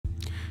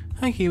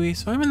Hi Kiwi,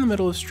 so I'm in the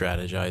middle of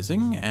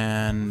strategizing,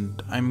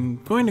 and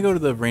I'm going to go to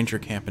the ranger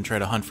camp and try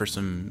to hunt for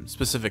some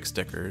specific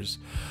stickers.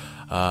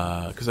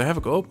 Because I have a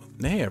goal.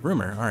 Oh, hey, a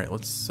rumor. All right,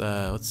 let's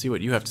see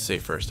what you have to say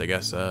first. I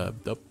guess.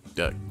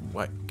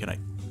 Why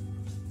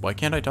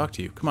can't I talk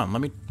to you? Come on,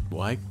 let me.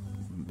 Why?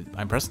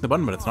 I'm pressing the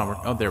button, but it's not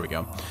working. Oh, there we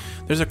go.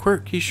 There's a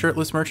quirky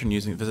shirtless merchant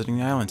visiting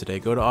the island today.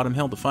 Go to Autumn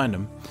Hill to find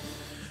him.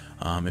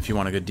 If you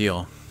want a good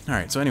deal.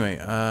 Alright, so anyway,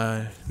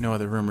 no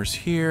other rumors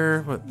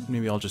here, but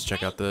maybe I'll just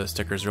check out the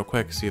stickers real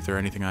quick, see if there's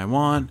anything I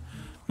want.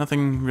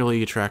 Nothing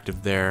really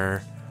attractive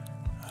there.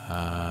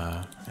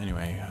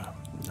 Anyway,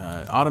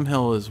 Autumn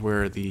Hill is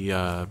where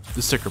the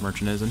sticker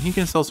merchant is, and he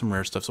can sell some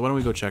rare stuff, so why don't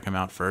we go check him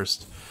out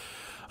first.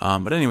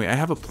 But anyway, I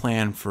have a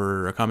plan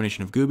for a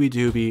combination of Gooby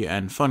Dooby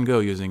and Fun Go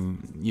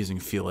using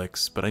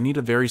Felix, but I need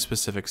a very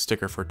specific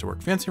sticker for it to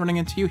work. Fancy running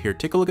into you here.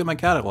 Take a look at my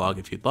catalog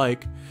if you'd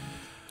like.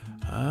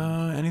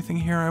 Anything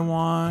here I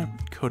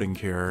want? Coating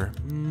cure.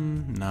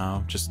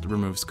 No, just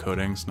removes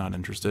coatings, not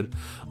interested.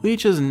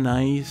 Leech is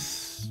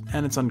nice,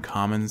 and it's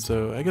uncommon,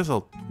 so I guess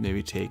I'll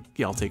maybe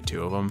I'll take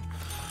 2 of them.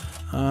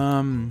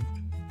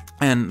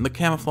 And the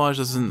camouflage,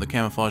 this isn't the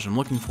camouflage I'm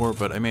looking for,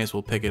 but I may as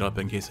well pick it up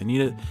in case I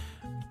need it.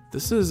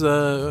 This is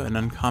an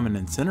uncommon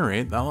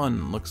incinerate. That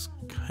one looks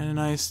kind of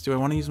nice. Do I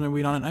want to use my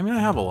wheat on it? I mean, I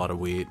have a lot of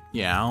wheat.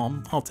 Yeah,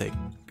 I'll take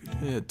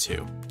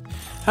 2.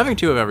 Having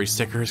 2 of every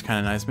sticker is kind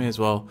of nice. May as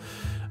well.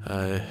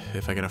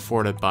 If I can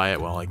afford it, buy it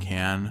while I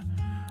can.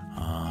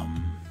 I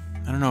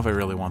don't know if I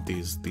really want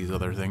these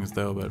other things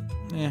though, but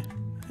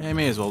I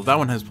may as well. That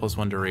one has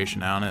 +1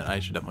 duration on it. I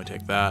should definitely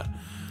take that.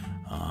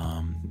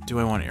 Do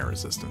I want air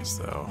resistance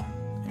though?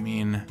 I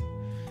mean,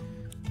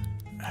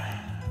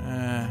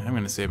 I'm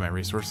gonna save my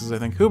resources, I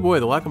think. Oh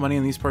boy, the lack of money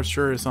in these parts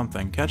sure is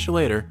something. Catch you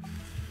later.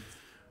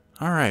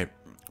 Alright,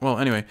 well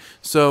anyway,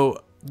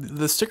 so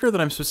the sticker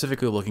that I'm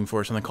specifically looking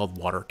for is something called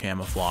Water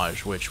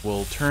Camouflage, which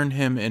will turn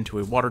him into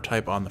a water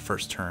type on the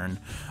first turn.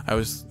 I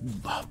was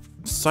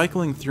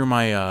cycling through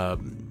my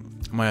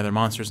my other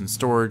monsters in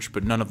storage,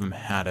 but none of them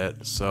had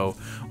it. So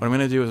what I'm going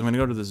to do is I'm going to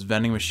go to this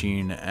vending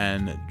machine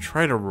and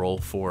try to roll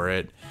for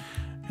it.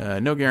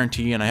 No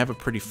guarantee, and I have a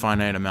pretty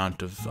finite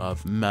amount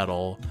of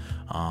metal,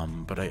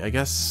 but I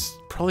guess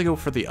probably go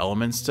for the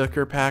element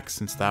sticker pack,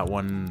 since that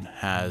one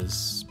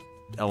has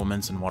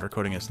elements and water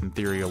coating is in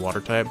theory a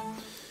water type.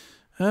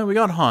 We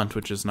got Haunt,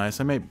 which is nice.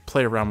 I may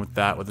play around with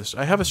that.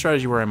 I have a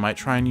strategy where I might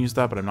try and use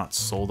that, but I'm not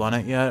sold on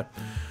it yet.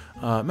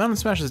 Mountain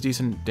Smash is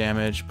decent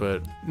damage,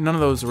 but none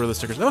of those were the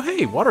stickers. Oh,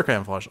 hey, Water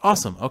Camouflage.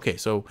 Awesome. Okay,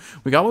 so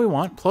we got what we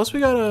want. Plus, we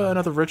got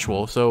another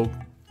Ritual. So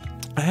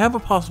I have a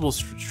possible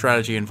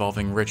strategy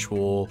involving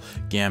Ritual,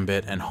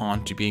 Gambit, and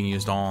Haunt being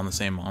used all on the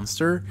same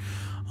monster.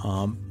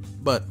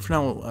 But for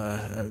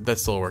now,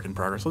 that's still a work in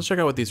progress. Let's check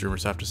out what these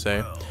rumors have to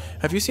say.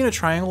 Have you seen a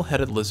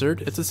triangle-headed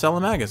lizard? It's a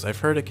Salamagus. I've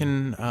heard it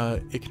can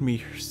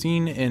be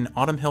seen in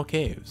Autumn Hill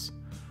caves.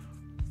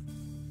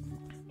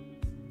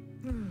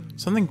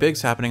 Something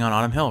big's happening on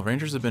Autumn Hill.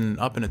 Rangers have been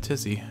up in a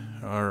tizzy,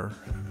 or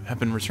have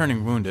been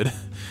returning wounded.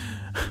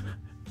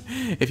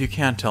 If you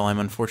can't tell, I'm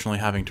unfortunately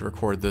having to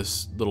record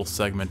this little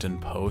segment in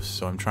post,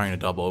 so I'm trying to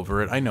dub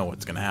over it. I know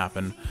what's going to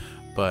happen,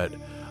 but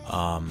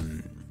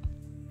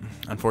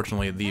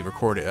unfortunately, I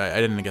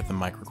didn't get the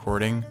mic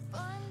recording.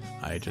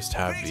 I just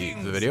have the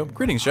video.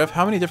 Greetings, Jeff.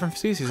 How many different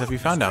species have you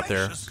found out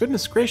there?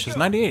 Goodness gracious,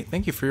 98.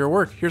 Thank you for your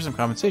work. Here's some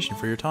compensation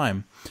for your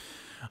time.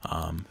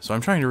 So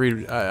I'm trying to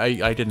read.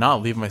 I did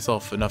not leave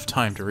myself enough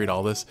time to read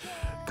all this.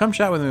 Come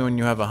chat with me when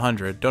you have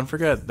 100. Don't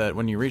forget that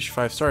when you reach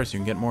 5 stars, you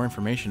can get more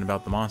information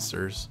about the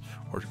monsters.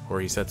 Or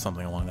he said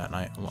something along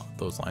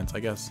those lines, I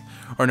guess.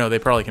 Or no, they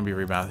probably can be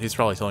remastered. He's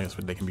probably telling us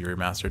they can be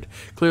remastered.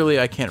 Clearly,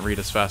 I can't read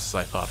as fast as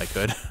I thought I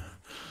could.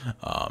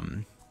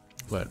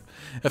 But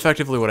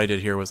effectively what I did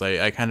here was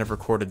I kind of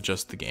recorded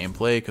just the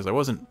gameplay because I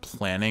wasn't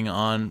planning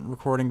on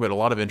recording, but a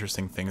lot of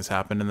interesting things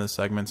happened in this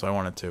segment, so I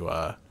wanted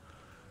to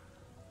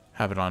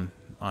have it on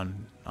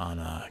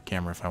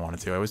camera if I wanted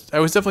to. I was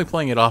definitely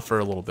playing it off for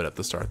a little bit at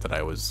the start that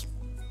I was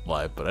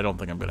live, but I don't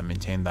think I'm going to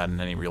maintain that in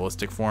any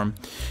realistic form.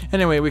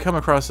 Anyway, we come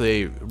across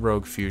a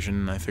rogue fusion,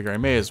 and I figure I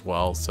may as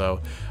well,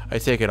 so I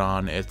take it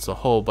on. It's a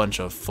whole bunch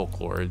of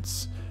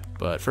Folklords.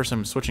 But first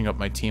I'm switching up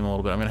my team a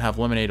little bit. I'm going to have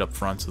Lemonade up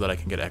front so that I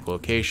can get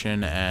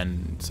echolocation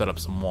and set up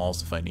some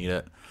walls if I need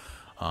it.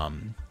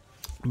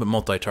 But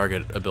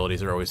multi-target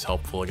abilities are always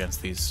helpful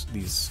against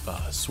these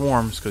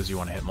swarms because you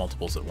want to hit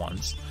multiples at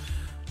once.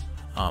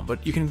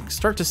 But you can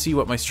start to see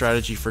what my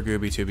strategy for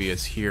Gooby Tooby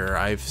is here.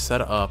 I've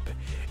set up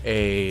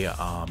a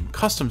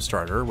custom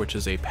starter, which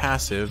is a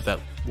passive that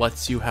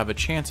lets you have a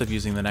chance of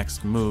using the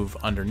next move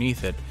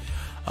underneath it.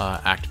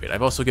 Activate.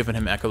 I've also given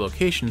him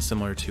echolocation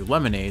similar to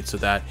Lemonade so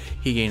that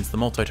he gains the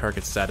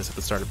multi-target status at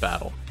the start of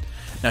battle.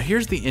 Now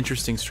here's the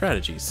interesting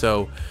strategy.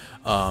 So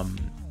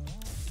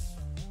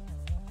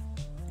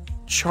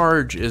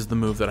Charge is the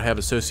move that I have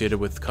associated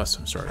with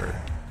Custom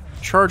Starter.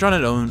 Charge on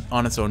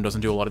its own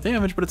doesn't do a lot of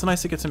damage, but it's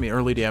nice to get some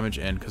early damage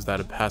in because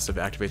that passive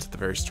activates at the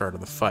very start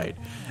of the fight.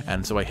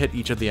 And so I hit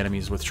each of the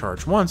enemies with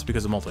Charge once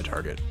because of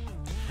multi-target.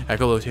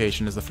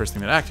 Echolocation is the first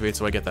thing that activates,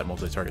 so I get that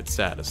multi-target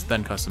status.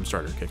 Then Custom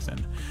Starter kicks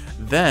in.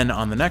 Then,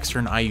 on the next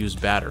turn, I use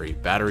Battery.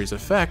 Battery's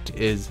effect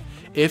is,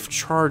 if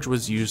Charge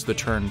was used the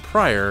turn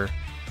prior,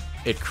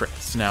 it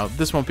crits. Now,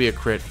 this won't be a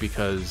crit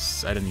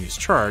because I didn't use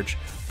Charge,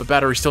 but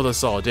Battery still does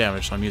solid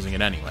damage, so I'm using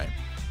it anyway.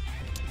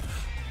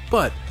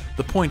 But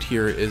the point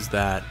here is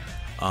that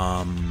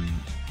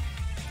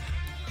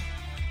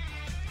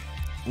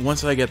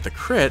once I get the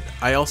crit,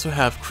 I also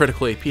have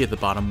critical AP at the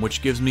bottom,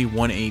 which gives me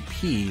 1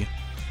 AP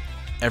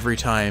every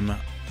time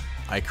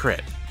I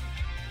crit.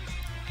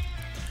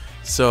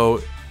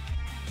 So,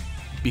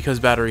 because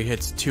Battery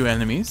hits 2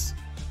 enemies,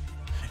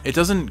 it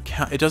doesn't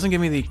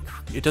give me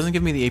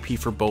the AP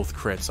for both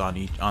crits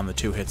on the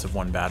 2 hits of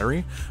 1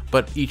 Battery,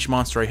 but each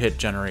monster I hit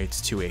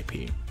generates 2 AP.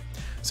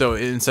 So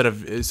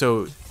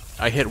so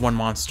I hit 1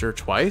 monster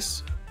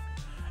twice,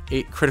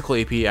 critical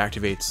AP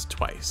activates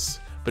twice.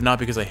 But not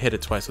because I hit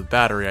it twice with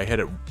Battery. I hit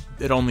it,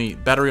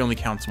 Battery only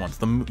counts once.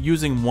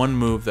 Using one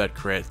move that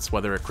crits,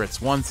 whether it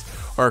crits once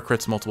or it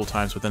crits multiple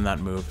times within that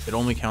move, it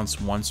only counts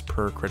once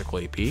per critical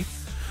AP.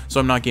 So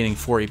I'm not gaining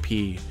 4 AP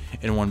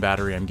in 1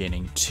 Battery, I'm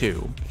gaining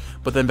 2.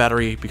 But then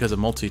Battery, because of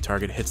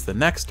multi-target, hits the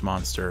next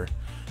monster,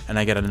 and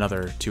I get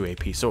another 2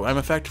 AP. So I'm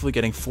effectively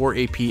getting 4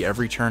 AP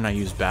every turn I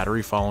use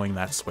Battery following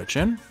that switch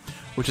in,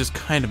 which is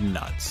kind of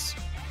nuts.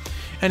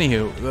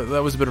 Anywho,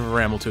 that was a bit of a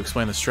ramble to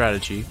explain the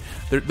strategy.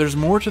 There's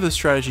more to the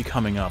strategy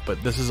coming up,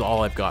 but this is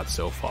all I've got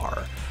so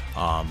far.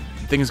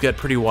 Things get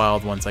pretty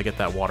wild once I get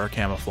that water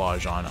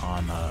camouflage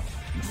on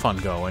Fun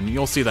Go, and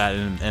you'll see that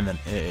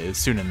in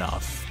soon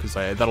enough, because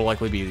that'll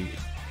likely be...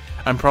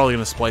 I'm probably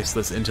going to splice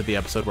this into the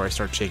episode where I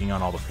start taking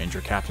on all the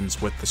Ranger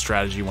Captains with the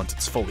strategy once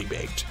it's fully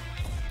baked.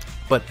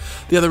 But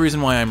the other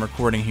reason why I'm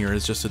recording here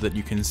is just so that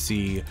you can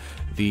see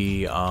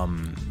the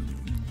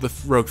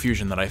Rogue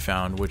Fusion that I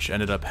found, which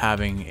ended up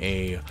having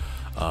a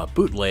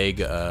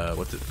bootleg,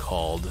 what's it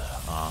called?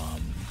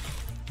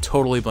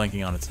 Totally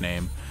blanking on its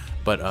name,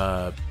 but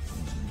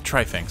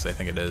Trifinx, I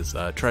think it is.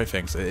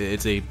 Trifinx.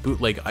 It's a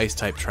bootleg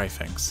Ice-type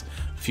Trifinx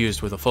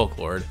fused with a Folk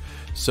Lord.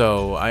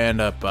 So I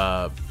end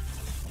up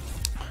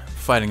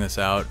fighting this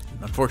out.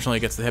 Unfortunately,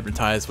 it gets the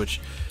Hypnotize,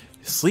 which...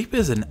 Sleep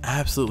is an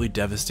absolutely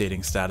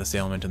devastating status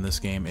ailment in this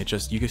game. It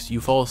just,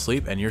 you fall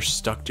asleep and you're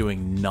stuck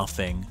doing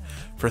nothing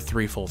for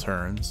 3 full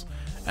turns.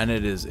 And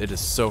it is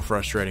so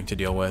frustrating to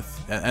deal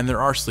with. And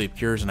there are sleep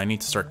cures, and I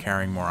need to start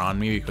carrying more on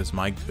me, because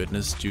my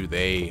goodness, do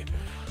they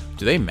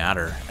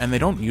matter. And they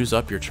don't use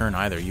up your turn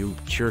either. You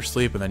cure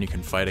sleep and then you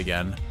can fight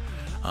again.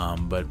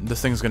 But this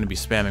thing's going to be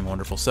spamming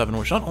Wonderful 7,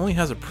 which not only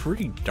has a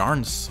pretty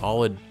darn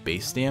solid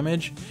base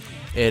damage,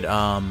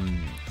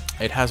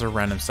 it has a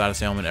random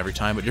status ailment every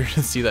time, but you're going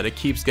to see that it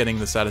keeps getting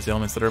the status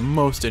ailments that are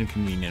most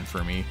inconvenient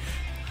for me.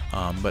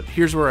 But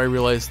here's where I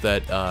realized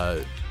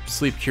that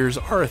sleep cures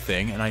are a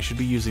thing, and I should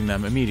be using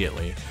them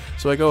immediately.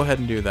 So I go ahead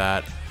and do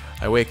that.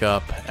 I wake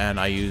up, and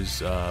I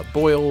use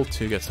Boil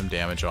to get some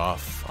damage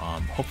off,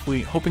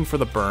 hoping for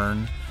the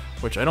burn,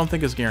 which I don't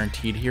think is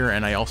guaranteed here,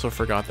 and I also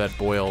forgot that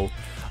Boil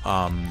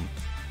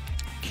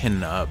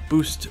can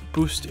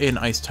boost in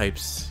Ice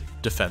types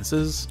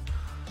defenses.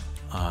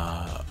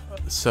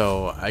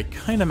 So I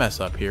kind of mess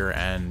up here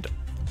and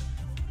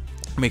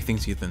make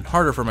things even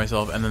harder for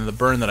myself, and then the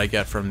burn that I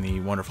get from the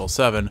Wonderful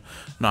 7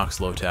 knocks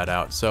Lotad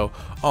out. So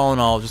all in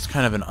all, just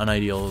kind of an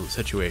unideal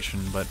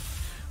situation, but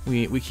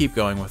we keep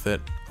going with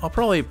it. I'll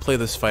probably play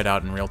this fight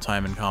out in real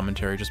time in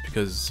commentary, just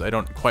because I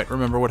don't quite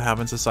remember what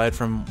happens aside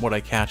from what I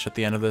catch at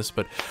the end of this,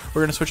 but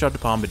we're going to switch out to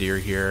Bombardier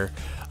here.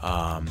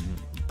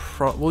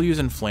 We'll use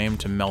Inflame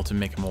to melt and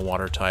make him a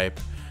water type.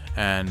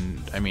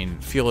 And, I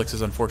mean, Felix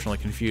is unfortunately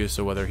confused,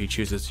 so whether he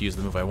chooses to use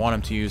the move I want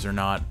him to use or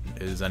not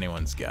is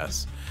anyone's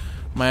guess.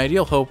 My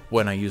ideal hope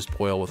when I used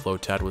Boil with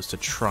Lotad was to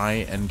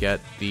try and get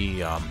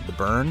the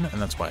burn,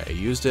 and that's why I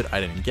used it. I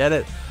didn't get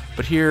it,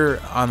 but here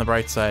on the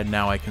bright side,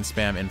 now I can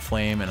spam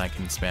Inflame and I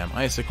can spam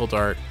Icicle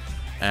Dart,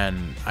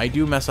 and I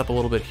do mess up a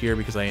little bit here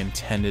because I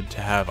intended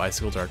to have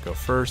Icicle Dart go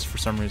first. For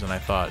some reason I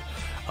thought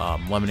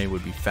Lemonade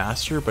would be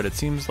faster, but it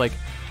seems like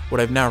what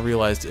I've now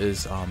realized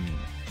is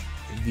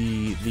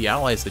the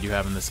allies that you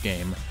have in this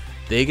game,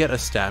 they get a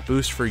stat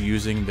boost for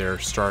using their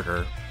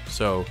starter.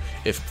 So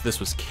if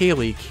this was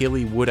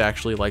Kaylee would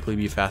actually likely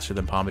be faster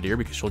than Bombardier,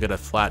 because she'll get a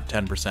flat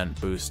 10%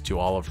 boost to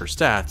all of her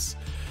stats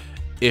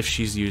if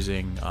she's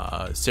using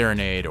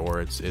Serenade or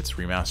its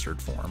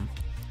remastered form.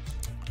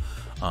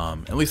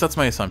 At least that's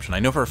my assumption. I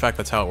know for a fact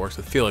that's how it works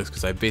with Felix,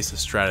 because I base the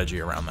strategy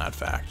around that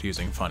fact,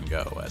 using Fun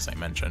Go, as I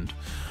mentioned.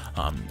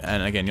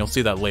 And again, you'll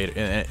see that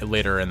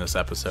later in this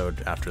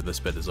episode after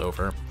this bit is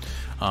over.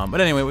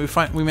 But anyway,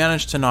 we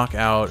managed to knock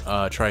out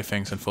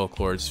Trifinx and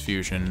Folklord's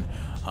fusion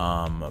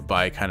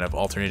by kind of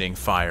alternating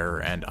fire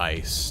and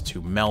ice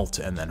to melt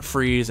and then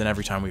freeze, and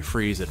every time we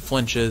freeze it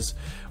flinches,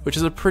 which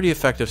is a pretty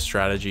effective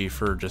strategy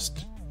for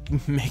just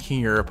making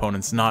your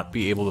opponents not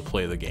be able to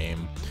play the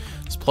game.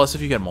 Plus,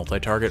 if you get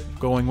multi-target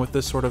going with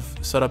this sort of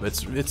setup,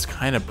 it's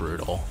kind of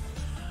brutal.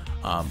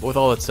 But with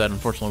all that said,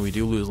 unfortunately, we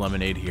do lose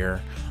Lemonade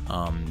here.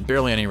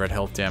 Barely any red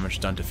health damage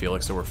done to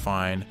Felix, so we're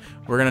fine.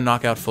 We're going to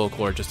knock out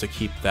Folklore just to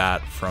keep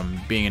that from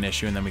being an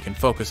issue, and then we can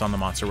focus on the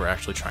monster we're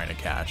actually trying to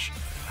catch.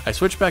 I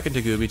switched back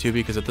into Gooby-Tooby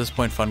because at this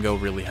point Fungo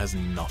really has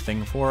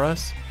nothing for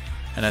us.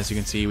 And as you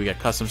can see, we get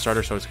Custom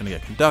Starter, so it's going to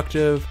get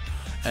Conductive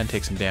and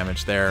take some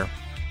damage there.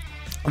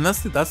 And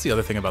that's the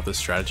other thing about this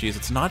strategy, is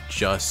it's not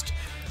just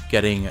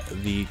getting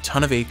the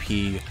ton of AP,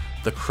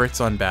 the crits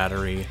on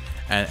battery,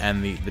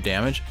 and the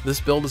damage. This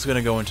build is going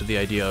to go into the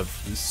idea of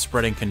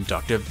spreading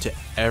Conductive to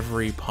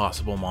every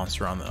possible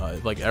monster on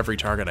the, like every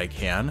target I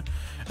can,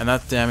 and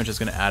that damage is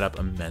going to add up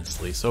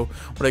immensely. So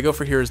what I go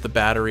for here is the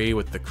battery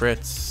with the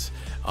crits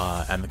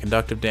and the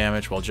Conductive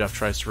damage while Jeff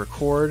tries to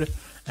record,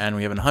 and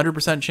we have a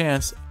 100%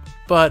 chance,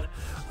 but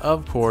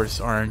of course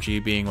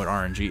RNG being what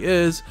RNG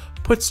is,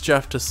 puts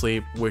Jeff to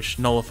sleep, which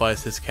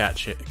nullifies his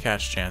catch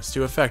chance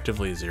to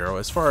effectively 0.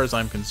 As far as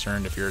I'm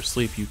concerned, if you're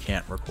asleep, you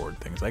can't record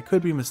things. I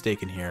could be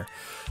mistaken here,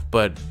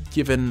 but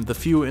given the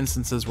few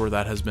instances where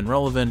that has been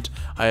relevant,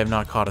 I have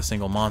not caught a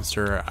single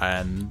monster,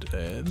 and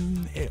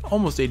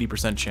almost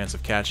 80% chance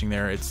of catching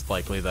there. It's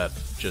likely that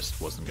just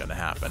wasn't going to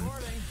happen.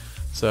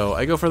 So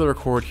I go for the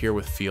record here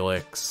with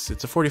Felix.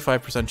 It's a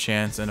 45%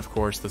 chance, and of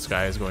course this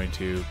guy is going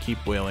to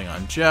keep wailing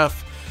on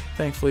Jeff.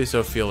 Thankfully,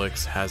 so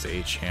Felix has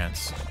a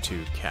chance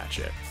to catch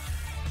it.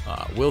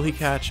 Will he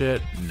catch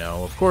it?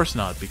 No, of course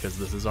not, because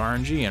this is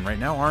RNG, and right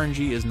now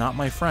RNG is not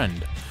my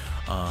friend.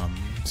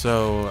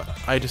 So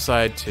I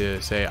decide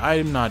to say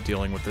I'm not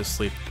dealing with this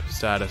sleep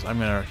status. I'm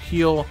going to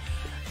heal,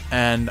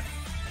 and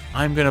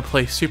I'm going to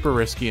play super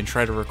risky and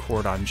try to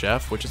record on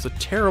Jeff, which is a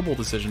terrible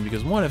decision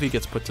because, one, if he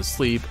gets put to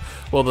sleep,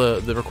 well,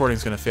 the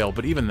recording's going to fail,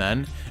 but even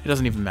then, it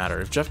doesn't even matter.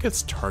 If Jeff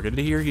gets targeted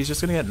here, he's just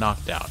going to get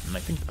knocked out, and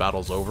I think the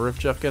battle's over if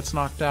Jeff gets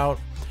knocked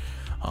out.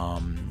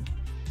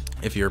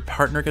 If your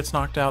partner gets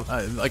knocked out,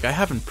 like, I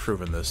haven't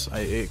proven this.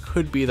 It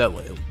could be that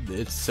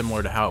it's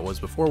similar to how it was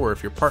before, where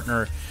if your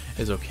partner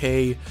is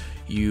okay,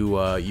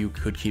 you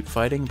could keep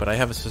fighting, but I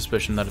have a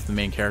suspicion that if the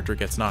main character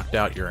gets knocked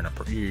out,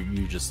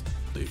 you just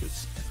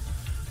lose.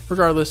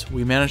 Regardless,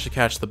 we managed to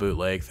catch the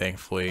bootleg,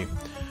 thankfully.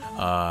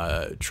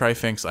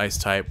 Trifinx Ice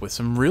type with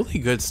some really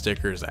good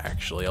stickers,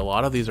 actually. A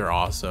lot of these are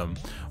awesome.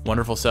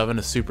 Wonderful 7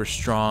 is super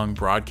strong.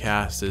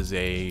 Broadcast is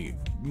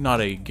not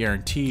a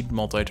guaranteed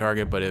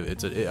multi-target, but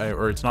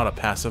it's not a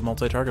passive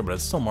multi-target, but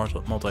it's still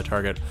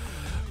multi-target.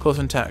 Close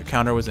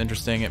encounter was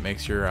interesting. It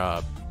makes your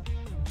I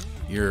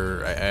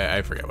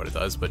forget what it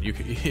does, but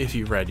if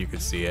you read, you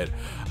could see it.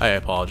 I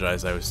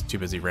apologize, I was too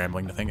busy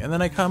rambling to think. And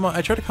then I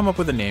try to come up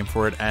with a name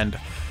for it, and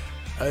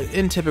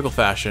in typical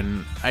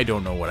fashion, I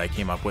don't know what I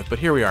came up with, but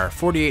here we are,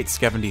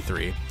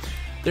 4873.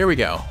 There we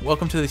go.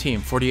 Welcome to the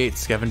team,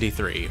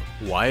 4873.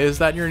 Why is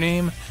that your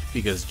name?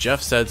 Because Jeff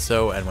said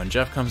so, and when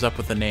Jeff comes up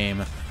with a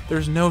name,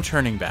 there's no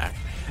turning back.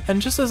 And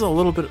just as a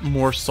little bit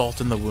more salt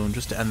in the wound,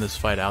 just to end this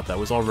fight out that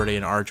was already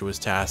an arduous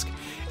task,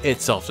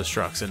 it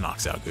self-destructs and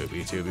knocks out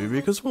Gooby-Tooby,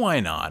 because why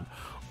not?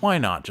 Why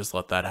not just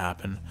let that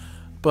happen?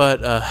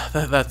 But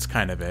that's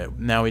kind of it.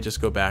 Now we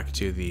just go back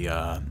to the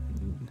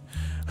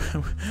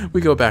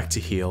we go back to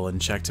heal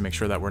and check to make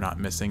sure that we're not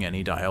missing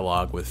any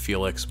dialogue with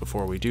Felix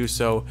before we do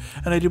so.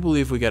 And I do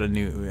believe we get a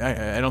new...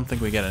 I don't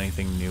think we get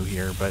anything new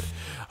here, but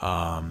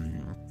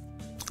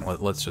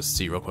let's just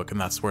see real quick, and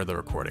that's where the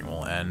recording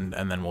will end,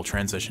 and then we'll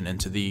transition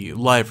into the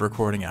live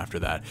recording after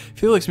that.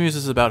 Felix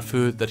muses about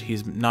food that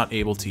he's not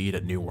able to eat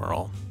at New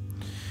World.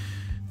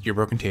 Your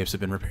broken tapes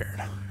have been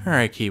repaired.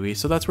 Alright, Kiwi,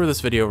 so that's where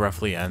this video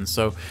roughly ends,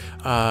 so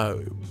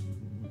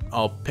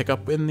I'll pick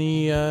up in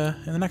the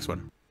next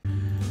one.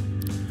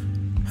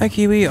 Hi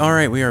Kiwi,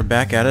 alright, we are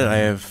back at it. I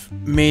have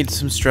made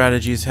some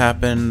strategies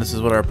happen. This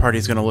is what our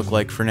party's going to look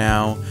like for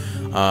now.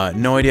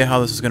 No idea how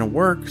this is going to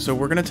work, so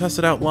we're going to test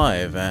it out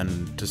live.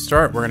 And to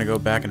start, we're going to go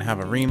back and have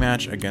a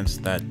rematch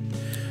against that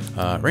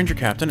Ranger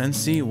Captain and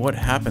see what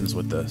happens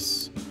with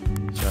this.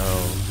 So,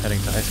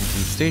 heading to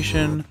Icington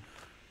Station.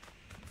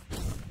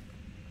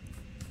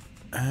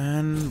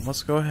 And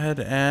let's go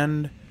ahead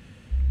and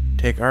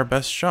take our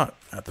best shot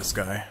at this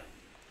guy.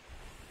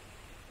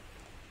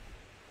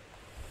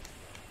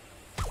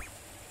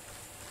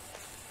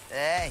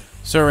 Hey.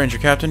 So, Ranger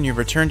Captain, you've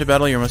returned to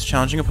battle your most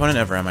challenging opponent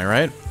ever, am I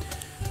right?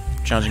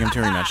 Challenging him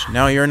to a rematch.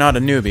 Now you're not a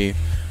newbie.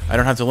 I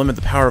don't have to limit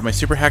the power of my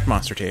super hacked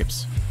monster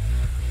tapes.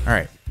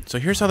 Alright, so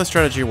here's how the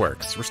strategy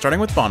works. We're starting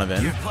with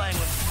Bonavin. You're playing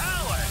with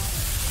power.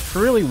 For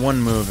really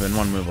one move and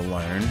one move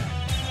alone.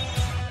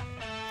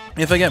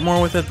 If I get more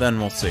with it, then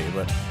we'll see,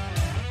 but...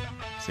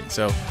 see,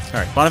 so,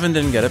 alright, Bonavin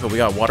didn't get it, but we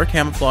got Water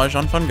Camouflage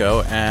on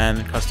Fungo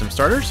and Custom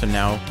Starter, so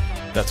now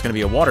that's going to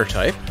be a Water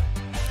type.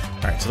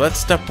 Alright, so that's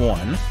step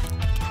 1.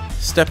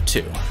 Step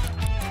 2.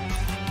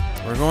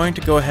 We're going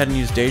to go ahead and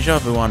use Deja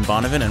Vu on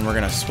Bonavin, and we're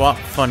going to swap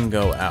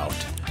Fungo out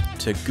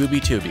to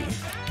Gooby-Tooby.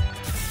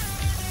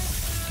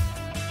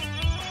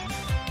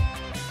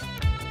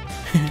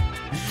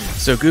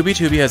 So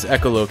Gooby-Tooby has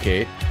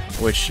Echolocate,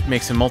 which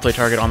makes him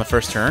multi-target on the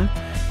first turn.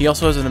 He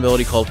also has an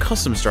ability called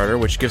Custom Starter,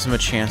 which gives him a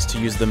chance to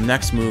use the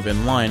next move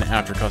in line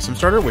after Custom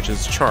Starter, which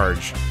is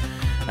Charge.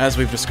 as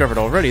we've discovered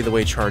already, the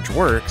way charge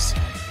works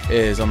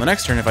is on the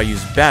next turn, if I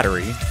use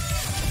battery,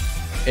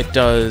 it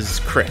does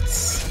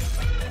crits.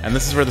 And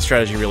this is where the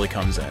strategy really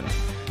comes in.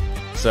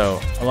 So,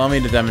 allow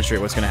me to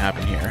demonstrate what's going to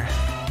happen here.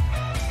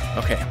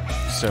 Okay,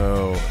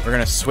 so we're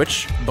going to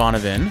switch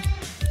Bonavin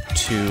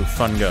to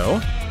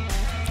Fungo.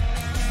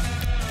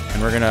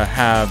 And we're going to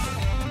have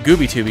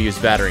Gooby-Tooby use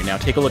battery. Now,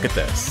 take a look at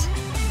this.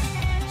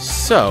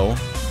 So,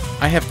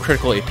 I have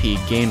critical AP.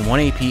 Gain 1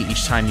 AP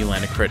each time you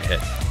land a crit hit.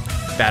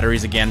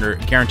 Battery's a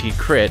guaranteed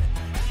crit,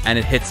 and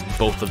it hits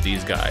both of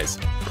these guys.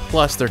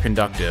 Plus, they're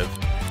conductive,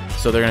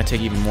 so they're going to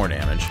take even more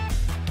damage.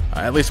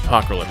 At least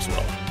Apocalypse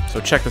will. So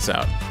check this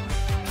out.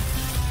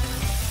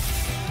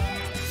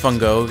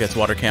 Fungo gets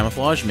water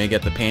camouflage, may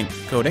get the paint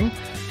coating,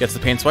 gets the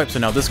paint swipe, so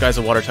now this guy's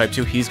a water type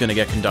too, he's going to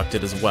get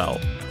conducted as well.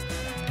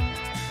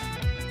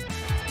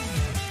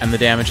 And the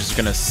damage is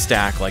going to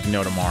stack like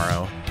no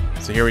tomorrow.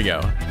 So here we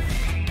go.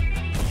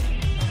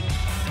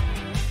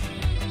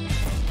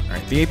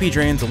 Alright, the AP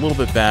drain's a little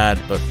bit bad,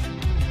 but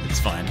it's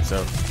fine. So,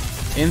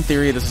 in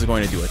theory, this is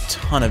going to do a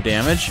ton of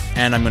damage,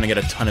 and I'm going to get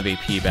a ton of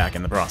AP back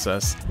in the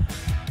process.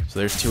 So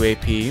there's 2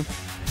 AP,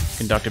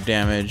 conductive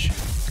damage,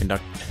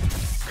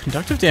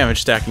 conductive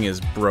damage stacking is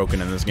broken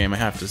in this game, I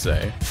have to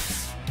say.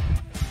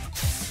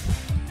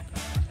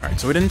 Alright,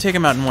 so we didn't take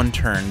him out in one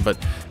turn, but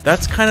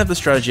that's kind of the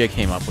strategy I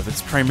came up with.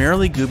 It's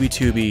primarily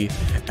Gooby-Tooby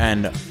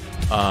and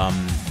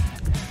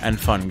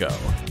Fungo.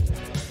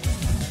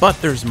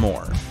 But there's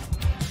more.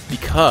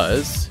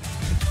 Because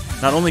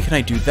not only can I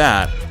do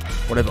that,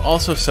 what I've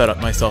also set up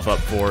myself up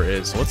for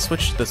is, so let's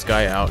switch this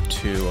guy out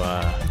to,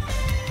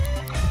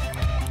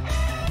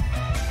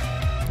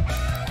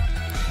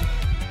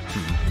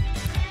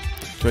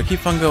 do I keep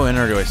Fungo in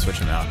or do I switch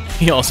him out?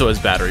 He also has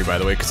battery, by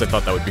the way, because I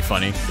thought that would be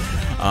funny.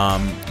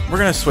 We're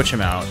going to switch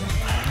him out.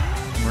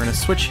 We're going to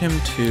switch him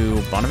to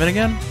Bonavin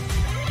again.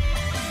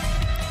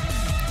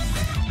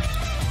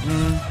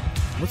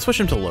 Let's switch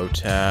him to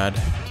Lotad.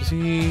 Does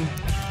he...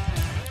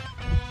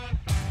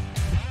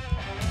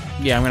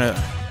 Yeah, I'm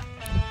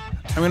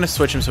gonna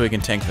switch him so he can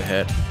tank the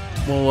hit.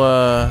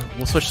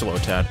 We'll switch to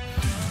Lotad.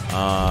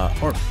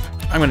 Or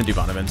I'm gonna do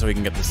Bonavin so he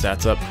can get the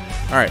stats up.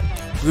 Alright,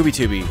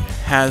 Gooby-Tooby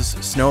has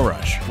Snow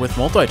Rush. With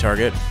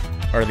multi-target,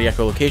 or the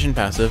echolocation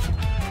passive,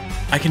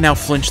 I can now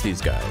flinch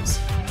these guys,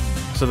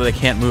 so that they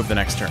can't move the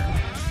next turn.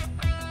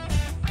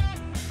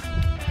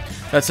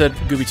 That said,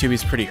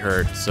 Gooby-Tooby's pretty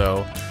hurt,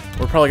 so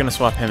we're probably gonna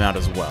swap him out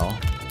as well.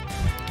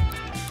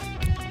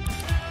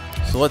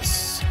 So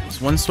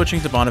one switching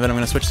to Bonavin, I'm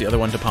gonna switch the other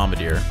one to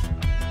Pomadir.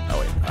 Oh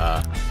wait,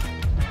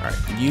 alright,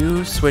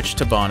 you switch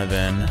to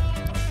Bonavin,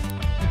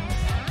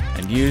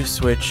 and you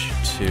switch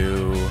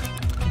to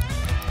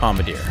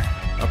Pomadir.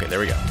 Okay, there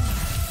we go.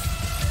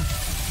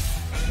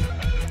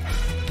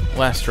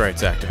 Last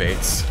Rites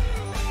activates.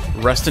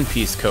 Rest in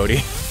peace, Cody.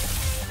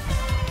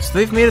 So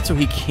they've made it so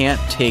he can't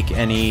take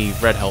any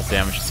red health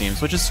damage, it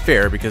seems, which is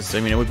fair, because, I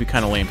mean, it would be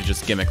kind of lame to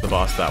just gimmick the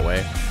boss that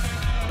way.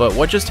 But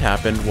what just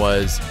happened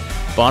was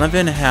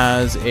Bonavin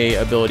has a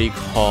ability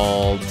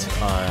called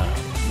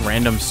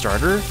Random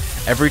Starter.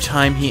 Every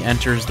time he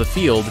enters the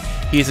field,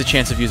 he has a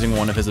chance of using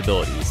one of his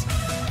abilities.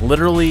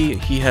 Literally,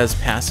 he has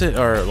passive,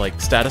 or like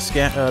status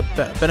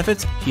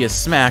benefits, he has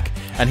Smack,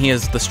 and he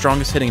has the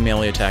strongest hitting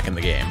melee attack in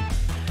the game.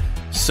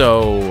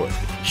 So,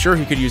 sure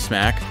he could use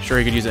Smack, sure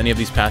he could use any of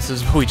these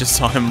passives, but we just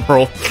saw him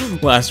roll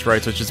Last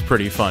Rites, which is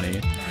pretty funny.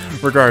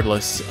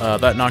 Regardless,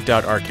 that knocked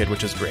out our kid,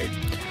 which is great.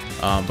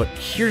 But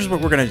here's what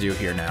we're going to do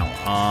here now.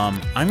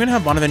 I'm going to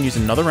have Bonavin use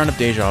another round of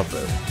Deja Vu.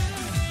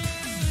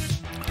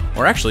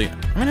 Or actually,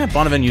 I'm going to have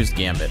Bonavin use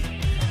Gambit.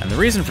 And the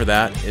reason for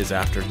that is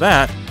after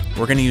that,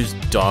 we're going to use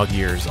Dog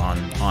Ears on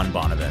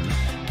Bonavin.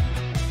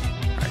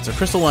 Alright, so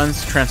Crystal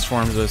Lens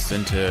transforms us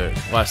into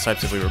last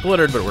types if we were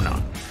glittered, but we're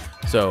not.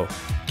 So,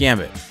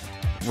 Gambit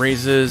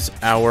raises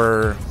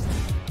our...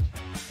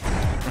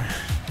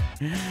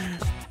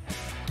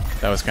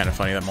 That was kind of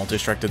funny that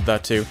Multi-Strike did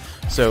that too.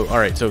 So,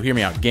 alright, so hear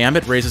me out.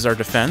 Gambit raises our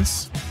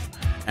defense,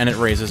 and it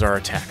raises our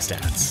attack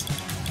stats.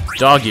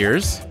 Dog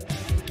Ears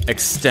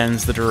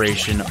extends the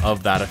duration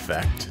of that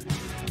effect.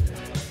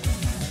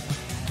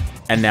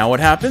 And now what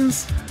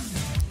happens?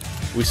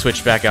 We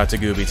switch back out to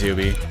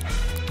Gooby-Tooby.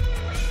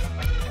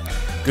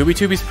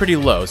 Gooby-Tooby's pretty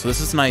low, so this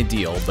isn't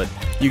ideal, but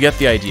you get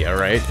the idea,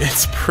 right?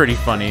 It's pretty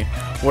funny.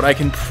 What I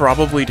can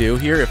probably do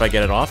here, if I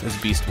get it off, is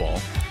Beast Wall.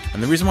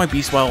 And the reason why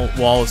Beast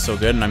Wall is so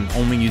good, and I'm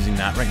only using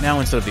that right now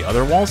instead of the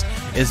other walls,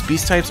 is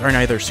Beast types are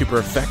neither super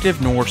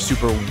effective nor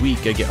super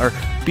weak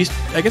against,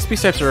 I guess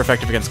Beast types are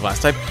effective against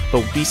Glass type,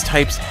 but Beast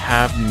types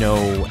have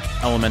no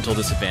elemental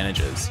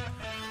disadvantages.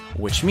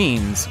 Which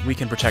means we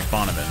can protect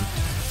Bonavin.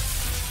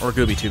 Or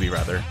Gooby-Tooby,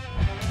 rather.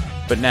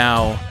 But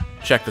now,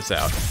 check this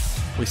out.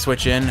 We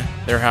switch in,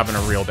 they're having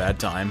a real bad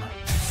time.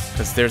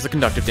 Because there's the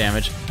conductive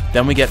damage,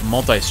 then we get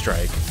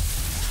Multi-Strike,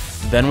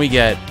 then we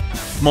get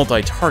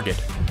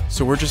Multi-Target.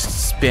 So we're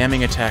just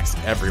spamming attacks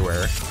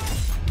everywhere.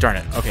 Darn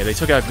it. Okay, they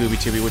took out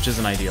Gooby-Tooby, which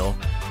isn't ideal.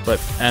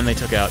 And they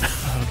took out...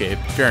 Okay,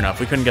 fair enough.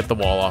 We couldn't get the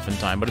wall off in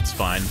time, but it's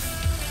fine.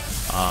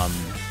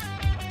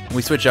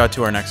 We switch out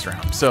to our next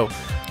round. So,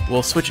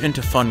 we'll switch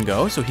into Fun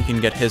Go so he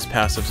can get his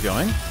passives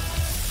going.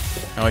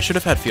 Now, I should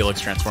have had Felix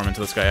transform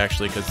into this guy,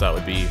 actually, because that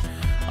would be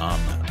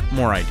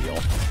more ideal.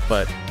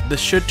 But this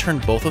should turn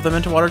both of them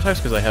into water types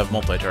because I have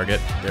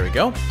multi-target. There we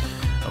go.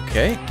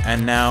 Okay,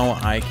 and now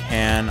I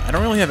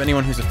don't really have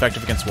anyone who's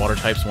effective against water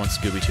types once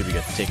Scooby-Tooby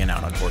gets taken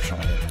out,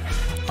 unfortunately.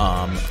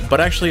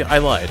 But actually, I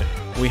lied.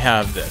 We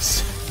have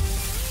this.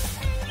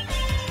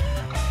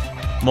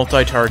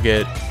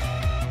 Multi-target.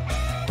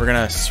 We're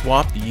gonna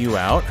swap you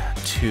out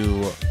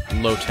to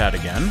Lotad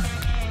again.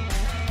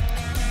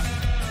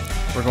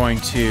 We're going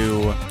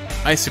to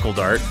Icicle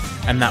Dart,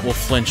 and that will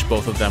flinch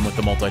both of them with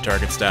the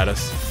multi-target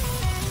status.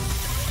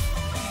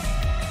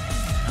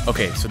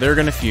 Okay, so they're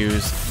gonna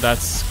fuse.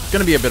 That's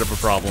gonna be a bit of a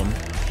problem.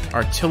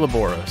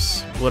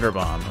 Artiloboros, Glitter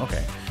Bomb.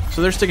 Okay,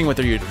 so they're sticking with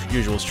their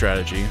usual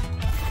strategy.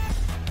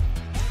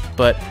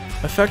 But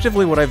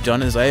effectively what I've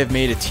done is I have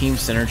made a team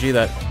synergy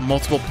that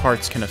multiple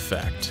parts can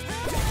affect.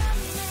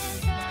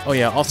 Oh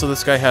yeah, also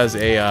this guy has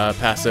a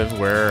passive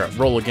where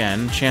roll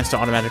again, chance to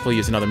automatically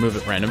use another move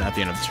at random at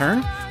the end of the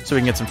turn, so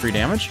we can get some free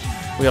damage.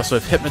 We also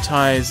have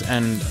Hypnotize,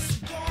 and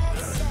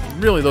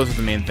really those are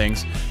the main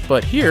things.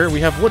 But here we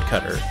have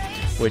Woodcutter,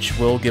 which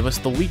will give us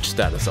the leech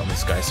status on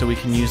this guy, so we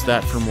can use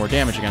that for more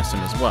damage against him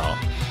as well.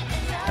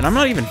 And I'm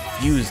not even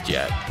fused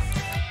yet.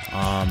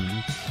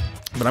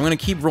 But I'm going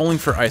to keep rolling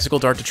for Icicle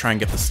Dart to try and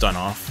get the stun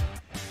off.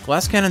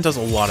 Glass Cannon does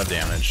a lot of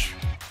damage.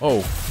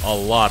 Oh, a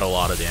lot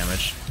of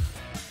damage.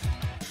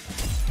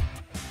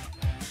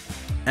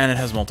 And it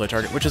has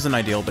multi-target, which isn't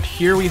ideal, but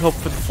here we hope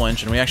for the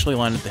flinch, and we actually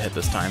landed the hit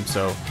this time,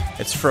 so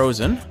it's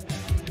frozen.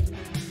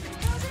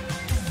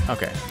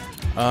 Okay.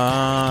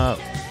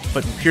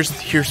 But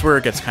here's where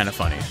it gets kind of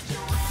funny.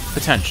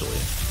 Potentially.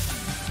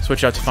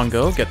 Switch out to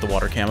Fungo, get the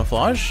water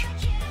camouflage.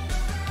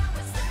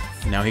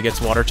 Now he gets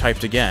water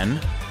typed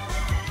again.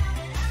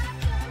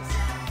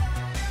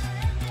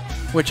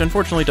 Which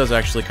unfortunately does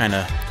actually kind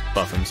of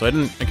buff him, so I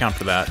didn't account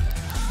for that.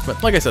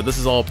 But like I said, this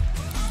is all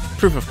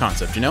proof of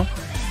concept, you know?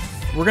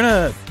 We're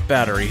gonna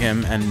battery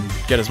him and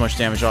get as much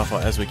damage off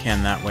as we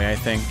can that way, I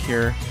think,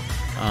 here.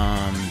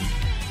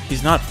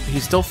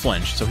 He's still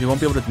flinched, so he won't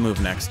be able to move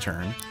next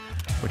turn,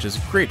 which is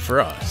great for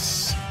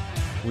us.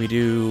 We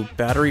do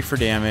battery for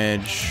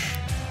damage,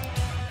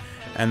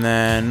 and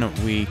then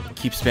we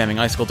keep spamming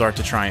Icicle Dart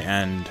to try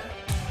and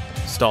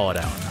stall it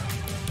out.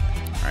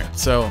 Alright,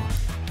 so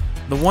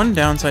the one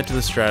downside to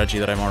this strategy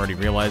that I'm already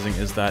realizing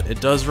is that it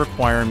does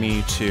require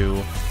me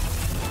to...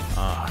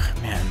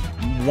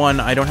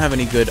 One, I don't have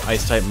any good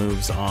Ice-type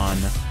moves on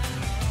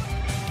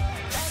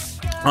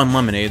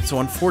Lemonade, so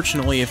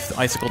unfortunately if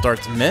Icicle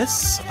Darts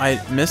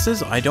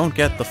misses, I don't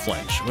get the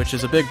flinch, which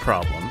is a big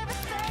problem.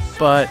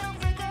 But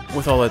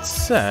with all that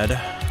said,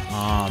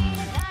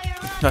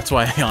 that's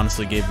why I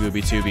honestly gave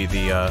Gooby-Tooby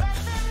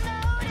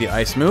the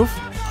Ice move.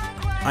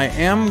 I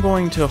am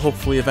going to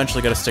hopefully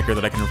eventually get a sticker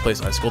that I can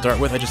replace Icicle Dart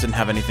with. I just didn't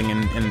have anything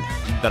in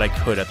that I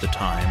could at the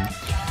time.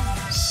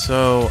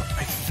 So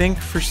I think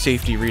for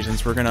safety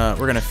reasons we're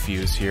gonna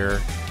fuse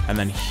here and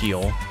then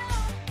heal.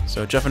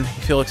 So Jeff and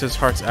Felix's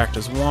hearts act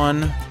as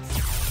one.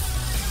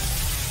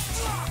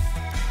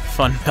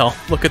 Fun Bell,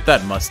 look at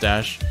that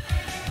mustache.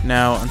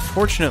 Now,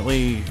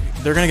 unfortunately,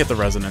 they're gonna get the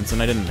resonance,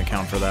 and I didn't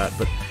account for that,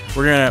 but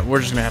we're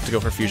just gonna have to go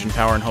for fusion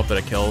power and hope that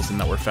it kills and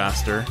that we're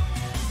faster.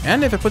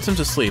 And if it puts him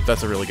to sleep,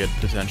 that's a really good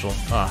potential.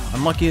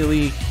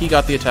 Unluckily, he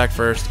got the attack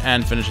first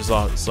and finishes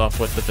off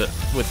with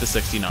the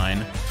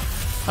 69.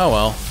 Oh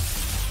well.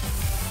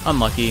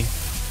 Unlucky.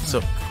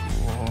 So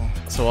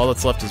all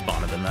that's left is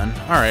Bonneton then.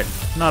 Alright,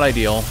 not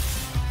ideal.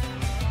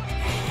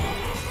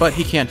 But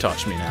he can't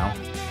touch me now.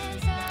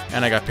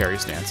 And I got Parry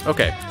Stance.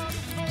 Okay.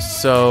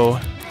 So,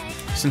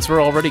 since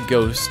we're already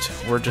Ghost,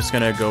 we're just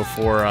gonna go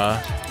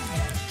for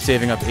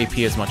saving up AP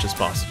as much as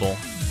possible.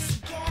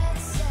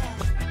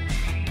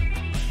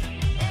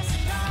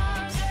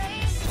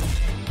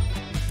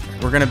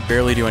 We're gonna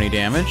barely do any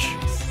damage,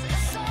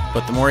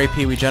 but the more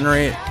AP we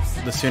generate,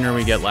 the sooner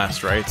we get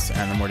Last Rites,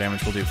 and the more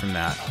damage we'll do from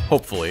that,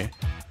 hopefully.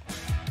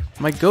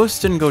 My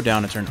Ghost didn't go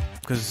down a turn,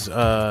 because,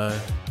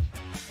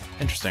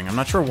 interesting. I'm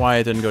not sure why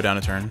it didn't go down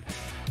a turn,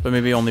 but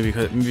maybe only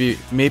because,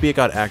 maybe it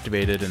got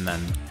activated and then,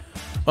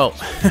 well,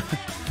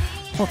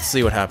 let's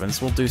see what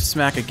happens. We'll do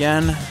Smack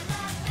again.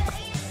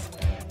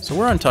 So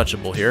we're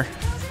untouchable here.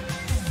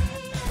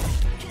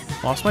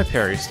 Lost my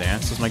Parry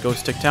Stance. Does my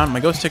Ghost tick down? My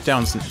Ghost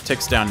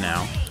ticks down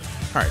now.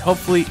 Alright,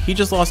 hopefully, he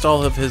just lost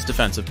all of his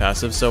defensive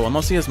passives, so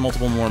unless he has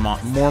multiple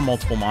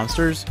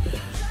monsters,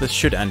 this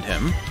should end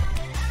him.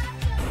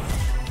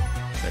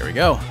 There we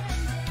go.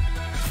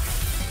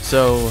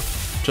 So,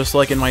 just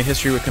like in my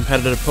history with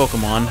competitive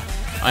Pokemon,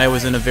 I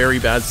was in a very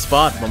bad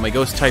spot when my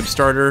Ghost-type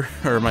starter,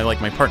 or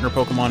my partner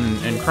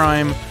Pokemon in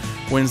Crime,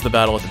 wins the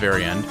battle at the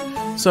very end.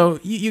 So,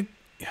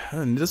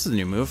 this is a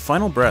new move.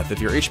 Final Breath.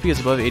 If your HP is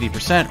above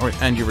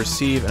 80% and you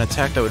receive an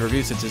attack that would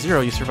reduce it to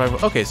 0, you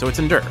survive. Okay, so it's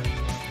Endure.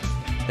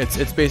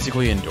 It's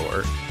basically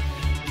Endure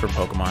for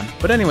Pokemon.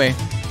 But anyway,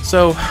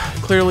 so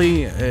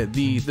clearly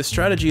the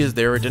strategy is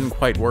there. It didn't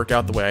quite work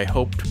out the way I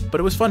hoped, but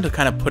it was fun to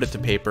kind of put it to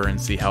paper and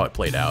see how it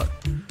played out.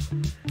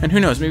 And who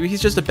knows, maybe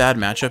he's just a bad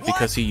matchup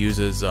because he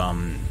uses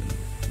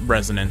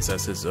Resonance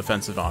as his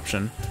offensive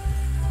option.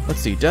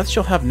 Let's see, Death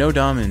shall have no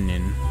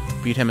dominion.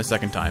 Beat him a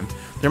second time.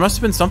 There must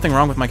have been something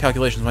wrong with my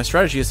calculations. My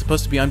strategy is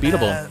supposed to be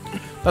unbeatable.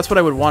 That's what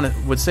I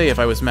would say if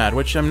I was mad,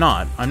 which I'm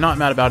not. I'm not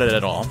mad about it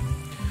at all.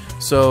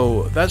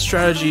 So, that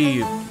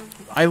strategy,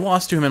 I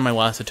lost to him in my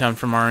last attempt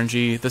from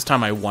RNG. This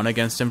time I won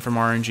against him from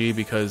RNG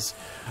because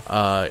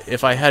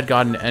if I had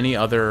gotten any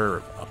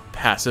other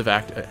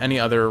any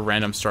other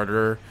random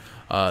starter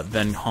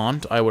than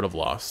Haunt, I would have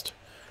lost.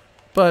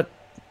 But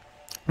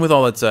with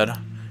all that said,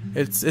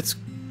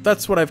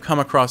 that's what I've come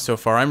across so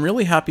far. I'm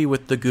really happy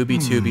with the Gooby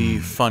Tooby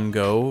Fun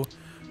Go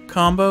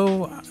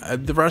combo.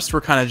 The rest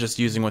were kind of just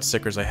using what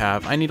stickers I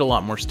have. I need a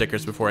lot more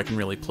stickers before I can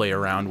really play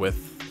around with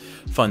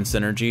fun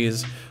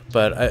synergies,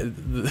 but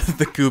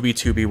the Gooby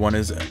Tooby one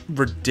is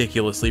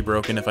ridiculously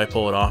broken if I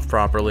pull it off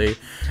properly.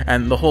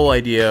 And the whole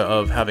idea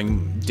of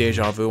having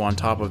Deja Vu on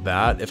top of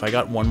that, if I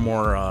got one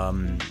more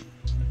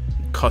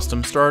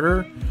custom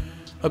starter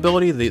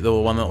ability, the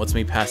one that lets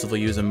me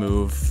passively use a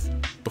move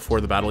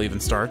before the battle even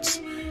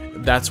starts,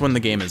 that's when the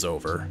game is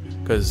over.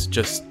 Because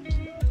just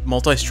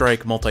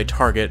multi-strike,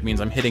 multi-target means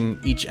I'm hitting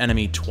each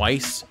enemy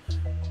twice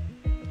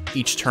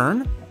each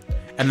turn,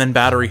 and then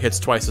battery hits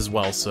twice as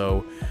well,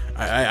 so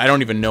I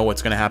don't even know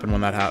what's going to happen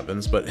when that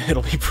happens, but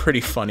it'll be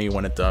pretty funny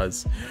when it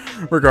does.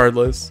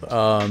 Regardless,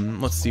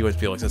 let's see what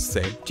Felix has to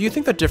say. Do you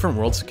think that different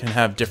worlds can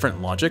have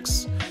different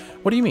logics?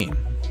 What do you mean?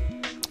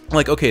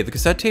 Like, okay, the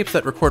cassette tapes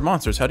that record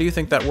monsters, how do you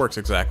think that works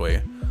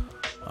exactly?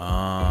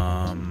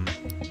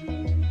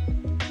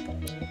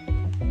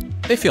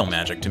 They feel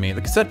magic to me.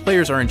 The cassette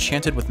players are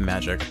enchanted with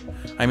magic.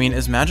 I mean,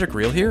 is magic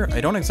real here?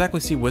 I don't exactly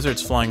see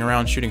wizards flying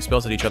around shooting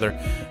spells at each other.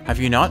 Have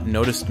you not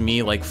noticed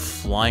me, like,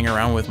 flying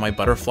around with my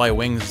butterfly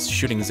wings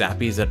shooting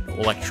zappies at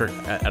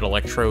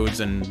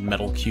electrodes and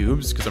metal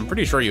cubes? Because I'm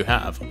pretty sure you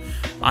have.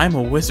 I'm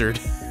a wizard.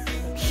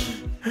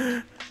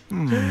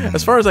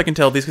 As far as I can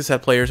tell, these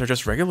cassette players are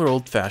just regular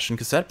old-fashioned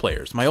cassette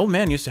players. My old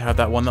man used to have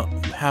one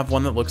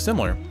that looks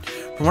similar.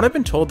 From what I've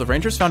been told, the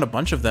Rangers found a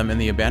bunch of them in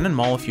the abandoned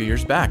mall a few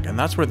years back, and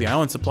that's where the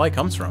island supply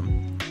comes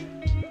from.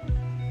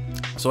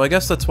 So I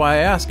guess that's why I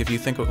ask if you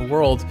think a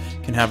world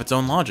can have its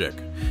own logic.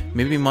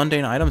 Maybe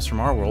mundane items from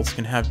our worlds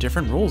can have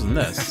different rules than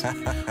this.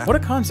 What a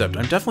concept.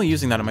 I'm definitely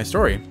using that in my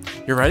story.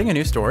 You're writing a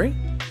new story?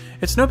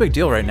 It's no big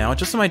deal right now,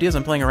 just some ideas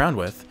I'm playing around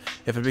with.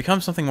 If it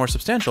becomes something more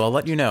substantial, I'll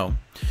let you know.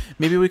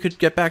 Maybe we could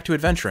get back to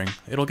adventuring.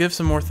 It'll give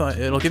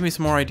me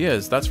some more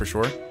ideas, that's for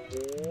sure.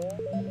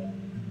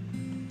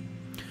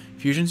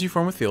 Fusions you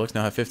form with Felix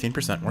now have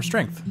 15% more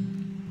strength.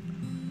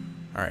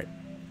 Alright.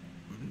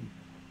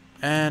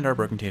 And our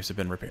broken tapes have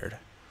been repaired.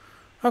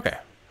 Okay.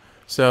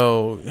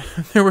 So,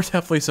 there were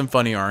definitely some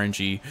funny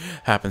RNG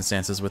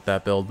happenstances with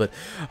that build, but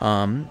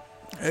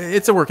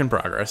it's a work in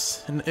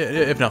progress,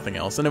 if nothing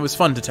else, and it was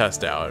fun to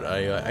test out.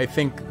 I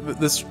think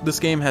this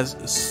game has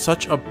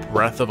such a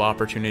breadth of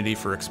opportunity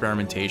for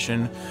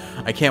experimentation.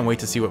 I can't wait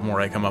to see what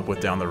more I come up with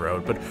down the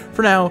road. But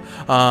for now,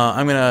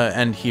 I'm gonna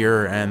end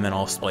here, and then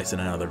I'll splice in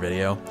another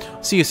video.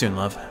 See you soon,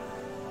 love.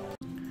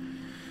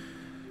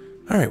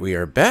 Alright, we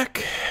are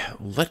back.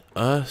 Let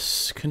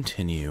us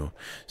continue.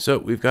 So,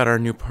 we've got our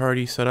new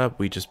party set up.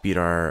 We just beat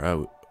our...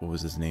 what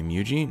was his name?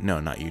 Eugene?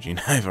 No, not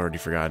Eugene. I've already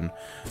forgotten.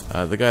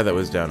 The guy that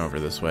was down over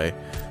this way.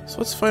 So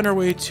let's find our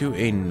way to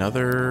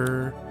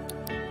another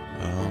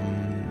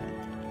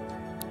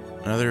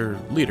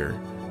leader.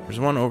 There's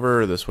one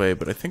over this way,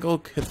 but I think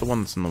I'll hit the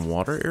one that's in the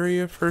water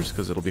area first,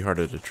 because it'll be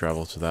harder to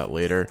travel to that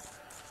later.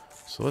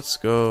 So let's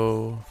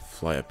go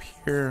fly up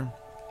here.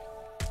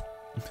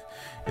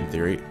 In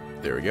theory,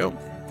 there we go.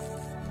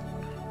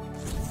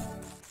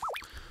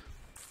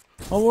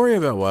 I'll worry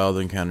about wild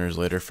encounters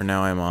later. For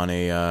now, I'm on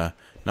a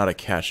not a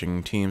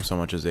catching team so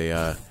much as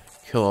a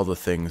kill all the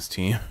things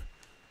team.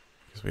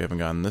 Because we haven't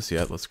gotten this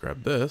yet. Let's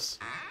grab this.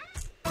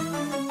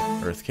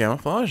 Earth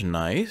camouflage,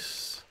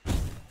 nice.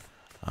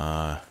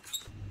 And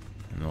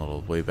a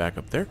little way back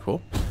up there,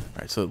 cool.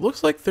 Alright, so it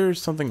looks like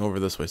there's something over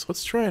this way. So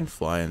let's try and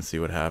fly and see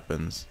what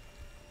happens.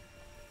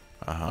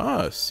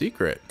 Aha, a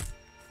secret.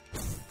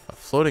 A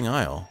floating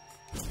isle.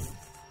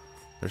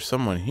 There's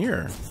someone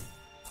here.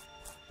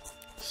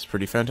 This is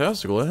pretty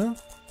fantastical, huh?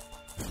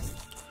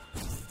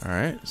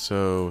 Alright,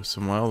 so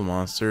some wild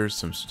monsters,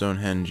 some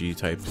Stonehenge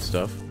type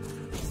stuff.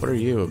 What are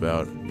you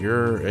about?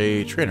 You're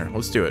a trainer.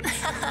 Let's do it.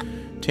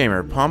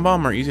 Tamer. Pom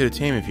Bomb are easy to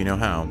tame if you know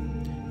how.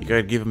 You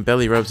gotta give them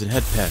belly rubs and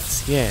head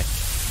pats. Yeah.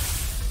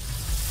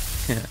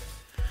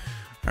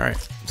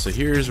 Alright, so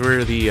here's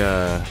where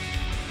the,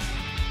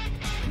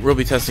 we'll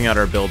be testing out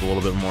our build a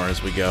little bit more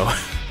as we go.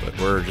 But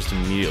we're just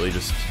immediately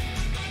just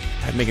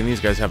making these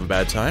guys have a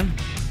bad time.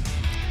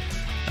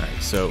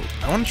 Alright, so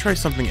I want to try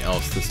something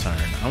else this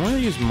time. I want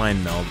to use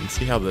Mind Meld and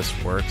see how this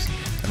works.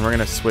 And we're going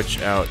to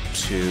switch out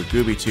to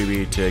Gooby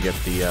Tooby to get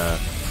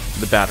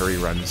the battery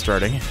run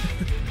starting.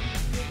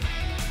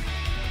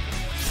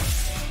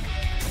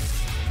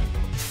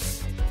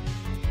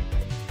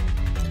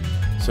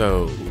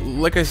 So,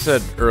 like I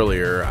said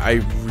earlier,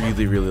 I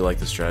really, really like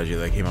the strategy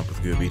that I came up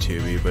with Gooby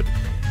Tooby, but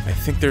I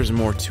think there's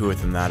more to it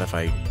than that if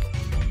I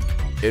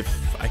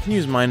if I can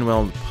use Mind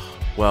Meld,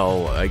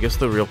 well, I guess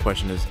the real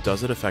question is,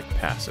 does it affect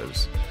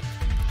passives?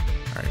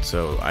 Alright,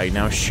 so I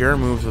now share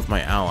moves with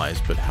my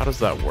allies, but how does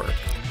that work?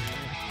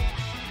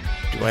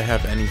 Do I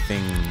have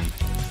anything...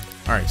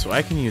 Alright, so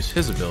I can use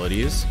his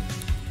abilities.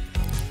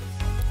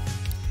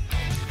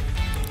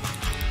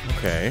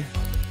 Okay.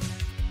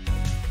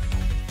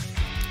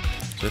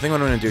 So I think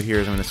what I'm going to do here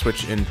is I'm going to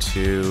switch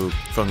into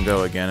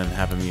Fungo again and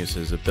have him use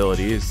his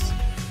abilities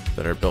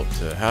that are built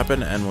to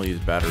happen, and we'll use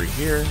Battery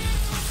here.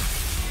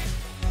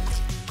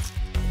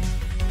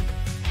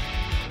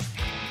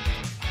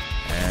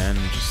 And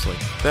just like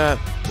that,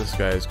 this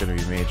guy is going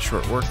to be made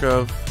short work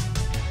of.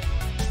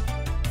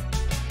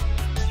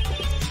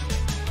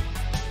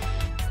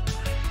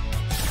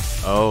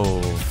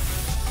 Oh.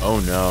 Oh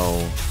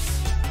no.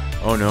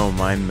 Oh no,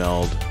 Mind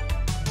Meld.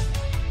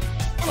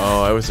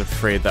 Oh, I was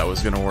afraid that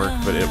was going to work,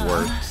 but it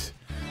worked.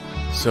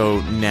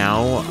 So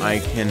now I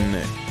can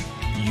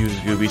use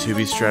Gooby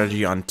Tooby's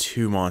strategy on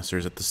 2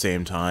 monsters at the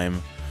same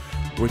time,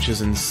 which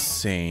is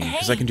insane.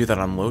 Because I can do that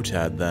on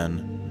Lotad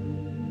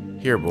then.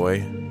 Here,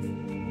 boy.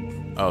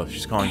 Oh,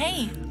 she's calling.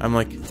 Hey. I'm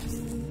like,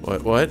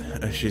 what?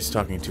 She's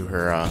talking to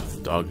her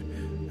dog.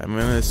 I'm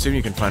gonna assume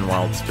you can find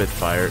wild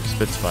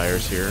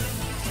Spitfires here.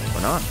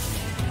 Or not.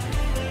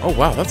 Oh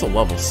wow, that's a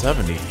level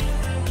 70. I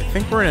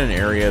think we're in an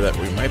area that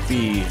we might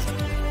be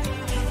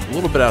a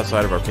little bit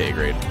outside of our pay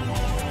grade.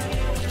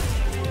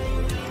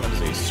 That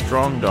is a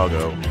strong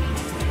doggo.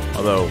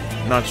 Although,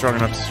 not strong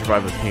enough to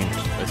survive a pain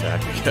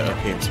attack, a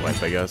pain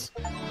swipe, I guess.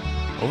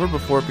 Over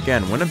before it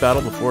began. Win a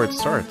battle before it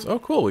starts. Oh,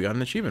 cool. We got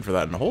an achievement for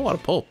that and a whole lot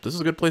of pulp. This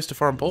is a good place to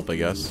farm pulp, I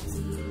guess.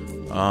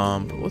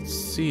 But let's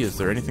see. Is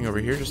there anything over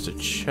here? Just a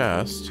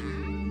chest.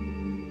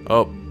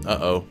 Oh,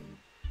 uh-oh.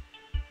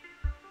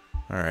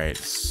 Alright,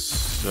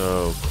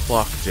 so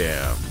Clock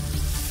Dam.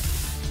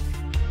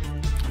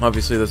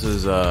 Obviously, this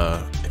is,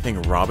 I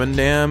think, Robin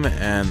Dam,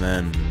 and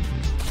then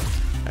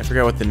I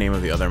forgot what the name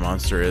of the other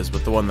monster is,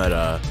 but the one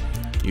that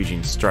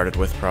Eugene started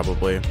with,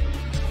 probably.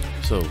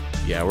 So,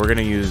 yeah, we're going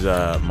to use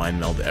Mind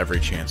Meld every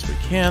chance we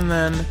can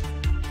then,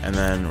 and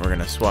then we're going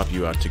to swap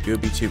you out to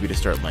Gooby Tooby to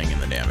start laying in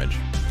the damage.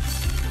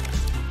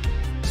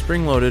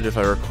 Spring Loaded, if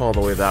I recall,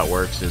 the way that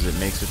works is it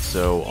makes it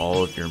so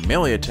all of your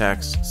melee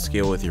attacks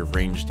scale with your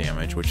range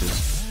damage, which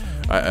is...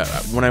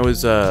 when I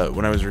was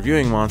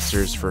reviewing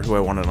monsters for who I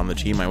wanted on the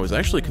team, I was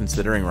actually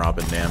considering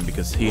Robin Dam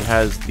because he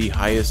has the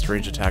highest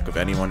range attack of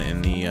anyone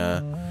in the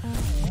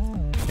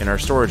in our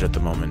storage at the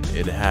moment.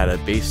 It had a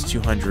base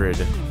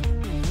 200.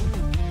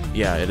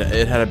 Yeah,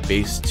 it had a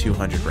base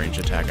 200 range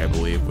attack, I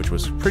believe, which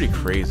was pretty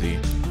crazy.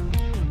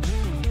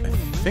 I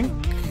think.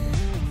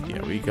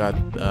 Yeah, we got.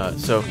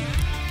 So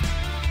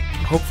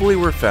hopefully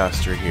we're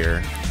faster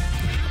here.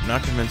 I'm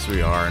not convinced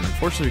we are, and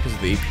unfortunately because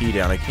of the AP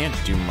down, I can't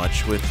do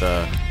much with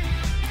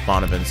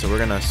Bonavin, so we're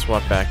gonna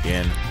swap back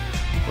in.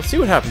 Let's see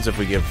what happens if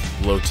we give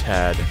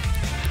Lotad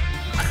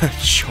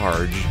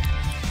charge.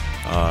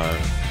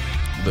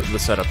 The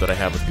setup that I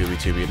have with Gooby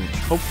Tooby, and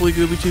hopefully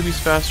Gooby Tooby's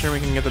faster and we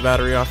can get the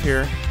battery off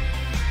here.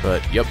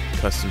 But yep,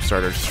 custom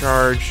starter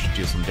charge,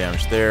 do some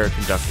damage there,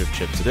 conductive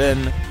chips it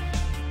in.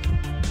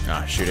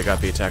 Ah shoot, I got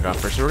the attack off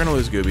first, so we're gonna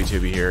lose Gooby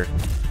Tooby here.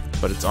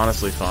 But it's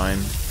honestly fine.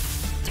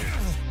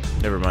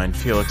 Never mind,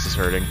 Felix is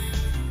hurting.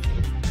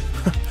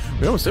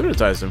 We almost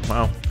hypnotized him,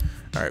 wow.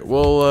 Alright,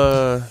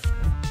 well,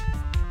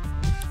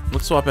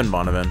 let's swap in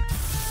Bonavin.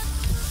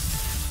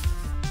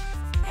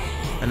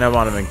 And now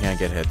Bonavin can't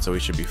get hit, so we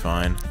should be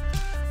fine.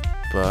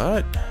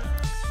 But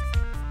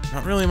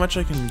not really much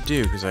I can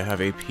do, because I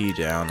have AP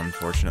down,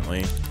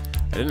 unfortunately.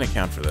 I didn't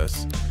account for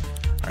this.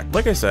 Alright,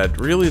 like I said,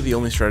 really the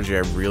only strategy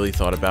I really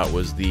thought about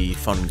was the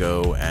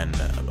Fungo and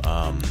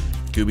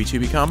Gooby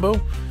Tooby combo.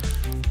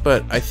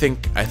 But I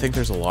think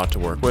there's a lot to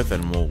work with,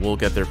 and we'll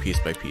get there piece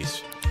by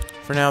piece.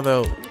 For now,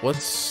 though,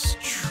 let's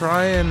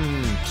try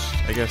and,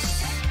 I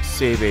guess,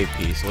 save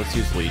AP. So let's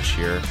use Leech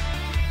here.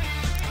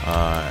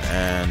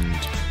 And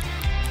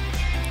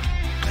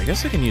I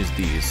guess I can use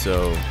these.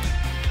 So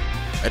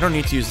I don't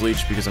need to use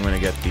Leech because I'm going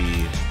to get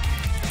the...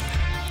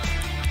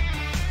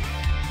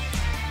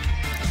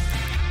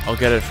 I'll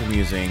get it from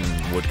using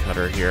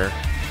Woodcutter here.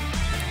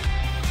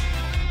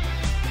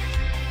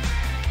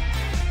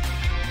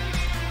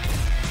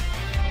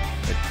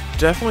 I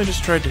definitely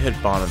just tried to hit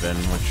Bonavin,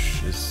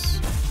 which is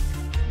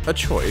a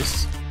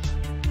choice.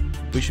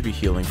 We should be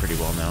healing pretty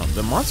well now.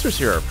 The monsters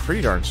here are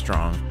pretty darn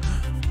strong.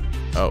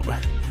 Oh,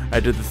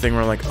 I did the thing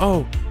where I'm like,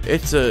 oh,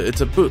 it's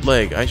a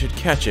bootleg, I should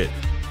catch it.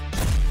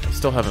 I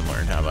still haven't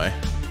learned, have I?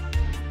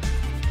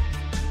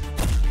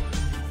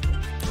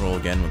 Roll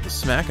again with the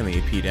smack and the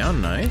AP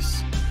down,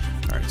 nice.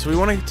 Alright, so we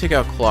want to take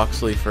out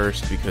Cloxley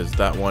first because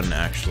that one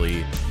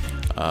actually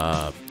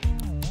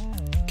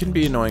can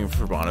be annoying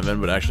for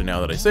Bonavin, but actually now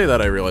that I say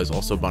that, I realize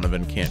also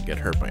Bonavin can't get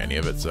hurt by any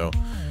of it, so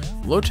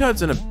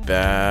Lotad's in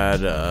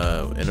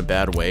a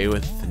bad way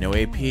with no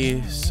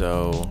AP,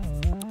 so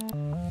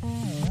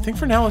I think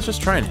for now let's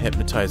just try and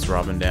hypnotize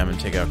Robin Dam and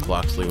take out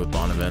Cloxley with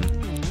Bonavin.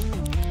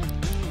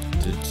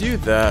 To do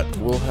that,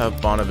 we'll have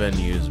Bonavin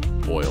use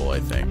Boil, I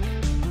think,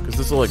 because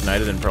this will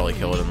ignite it and probably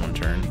kill it in one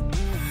turn.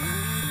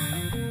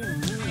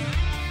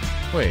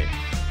 Wait.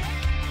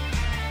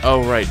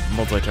 Oh, right,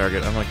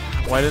 multi-target. I'm like,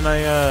 why didn't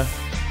I,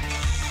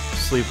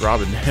 sleep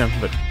Robin him?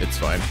 But it's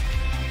fine.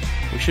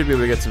 We should be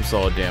able to get some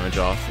solid damage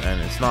off,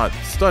 and it's not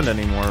stunned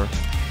anymore,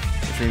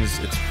 which means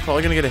it's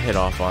probably going to get a hit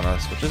off on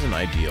us, which isn't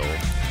ideal.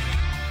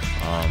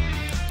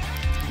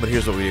 But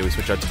here's what we do. We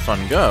switch out to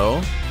Fun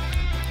Go,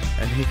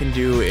 and he can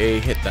do a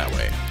hit that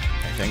way,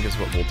 I think is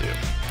what we'll do.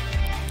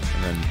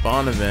 And then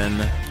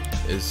Bonavin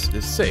is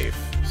safe,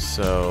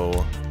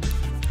 so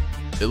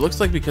it looks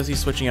like because he's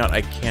switching out,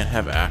 I can't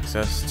have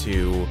access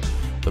to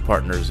the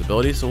partner's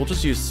ability, so we'll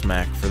just use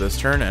Smack for this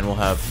turn, and we'll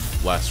have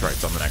Last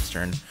Rites on the next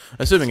turn,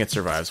 assuming it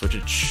survives, which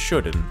it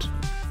shouldn't.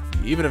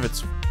 Even if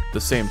it's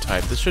the same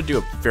type, this should do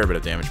a fair bit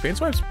of damage.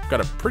 Painswipe's got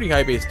a pretty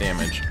high base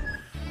damage.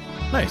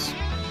 Nice.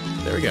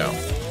 There we go.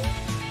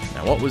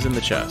 Now, what was in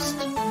the chest?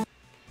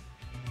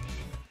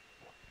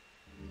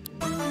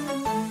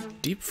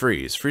 Deep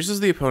Freeze. Freezes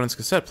the opponent's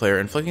cassette player,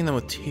 inflicting them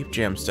with Tape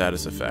Jam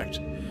status effect.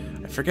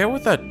 I forget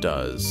what that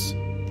does.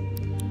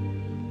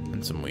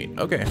 And some wheat.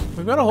 Okay,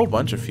 we've got a whole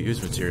bunch of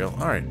fuse material.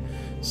 Alright,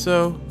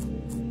 so...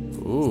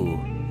 Ooh.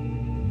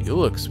 You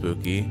look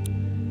spooky.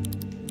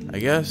 I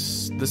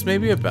guess this may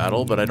be a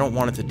battle, but I don't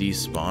want it to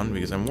despawn,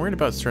 because I'm worried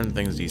about certain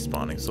things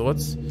despawning. So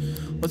let's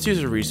use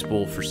a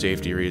respool for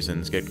safety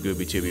reasons, get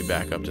Gooby Tooby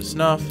back up to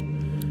snuff.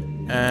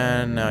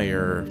 And now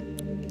you're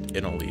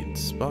in a lead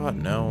spot.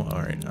 No?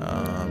 Alright.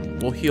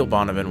 We'll heal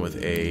Bonavin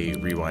with a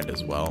rewind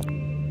as well.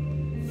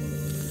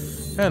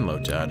 And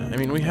Lotad. I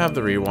mean, we have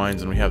the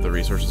rewinds and we have the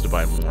resources to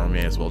buy more. We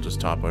may as well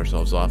just top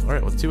ourselves off.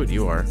 Alright, let's see what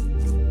you are.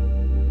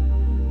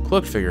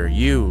 Cloaked figure.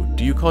 You.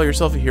 Do you call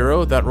yourself a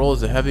hero? That role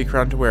is a heavy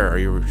crown to wear. Are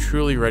you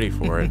truly ready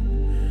for it?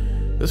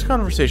 This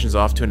conversation's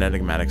off to an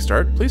enigmatic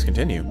start. Please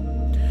continue.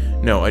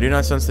 No, I do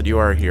not sense that you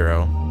are a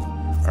hero.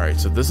 Alright,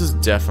 so this is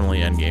definitely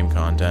endgame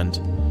content.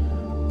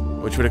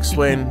 Which would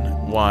explain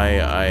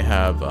why I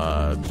have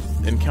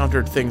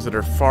encountered things that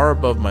are far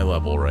above my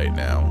level right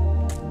now.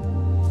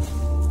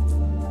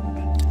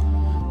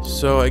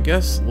 So I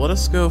guess let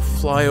us go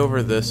fly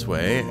over this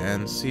way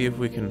and see if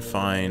we can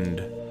find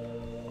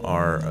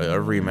a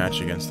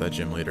rematch against that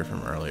gym leader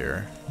from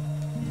earlier.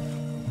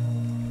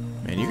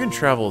 Man, you can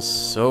travel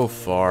so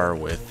far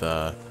with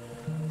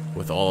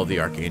all of the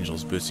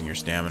Archangels boosting your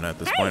stamina at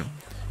this point.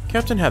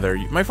 Captain Heather,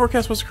 my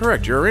forecast was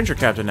correct. You're a Ranger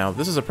Captain now.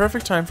 This is a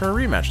perfect time for a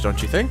rematch,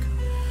 don't you think?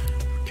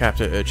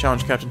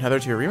 Challenge Captain Heather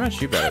to a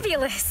rematch? You bet.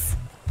 Fabulous!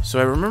 So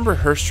I remember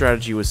her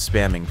strategy was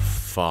spamming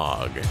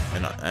fog,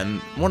 and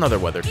one other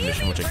weather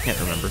condition, which I can't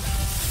remember.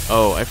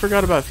 Oh, I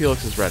forgot about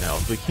Felix's red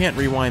health. We can't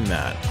rewind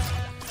that.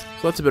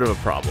 So that's a bit of a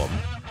problem.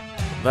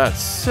 That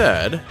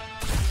said,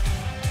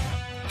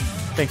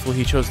 thankfully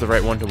he chose the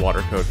right one to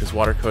water code, because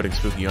water coding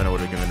Spooky Yona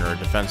would have given her a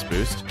defense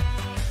boost.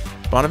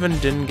 Bonavin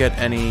didn't get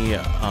any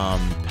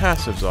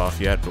passives off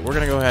yet, but we're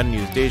going to go ahead and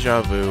use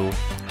Deja Vu,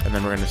 and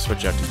then we're going to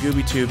switch out to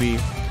Gooby Tooby,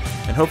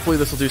 and hopefully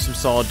this will do some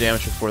solid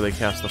damage before they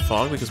cast the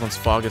Fog, because once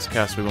Fog is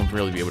cast, we won't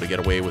really be able to get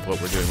away with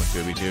what we're doing with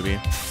Gooby Tooby.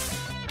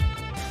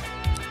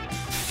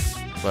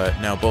 But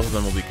now both of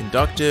them will be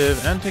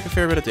conductive, and take a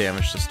fair bit of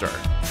damage to start.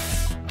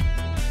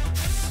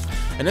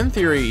 And in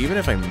theory, even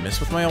if I miss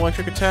with my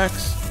electric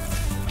attacks,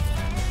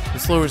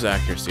 this lowers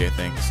accuracy, I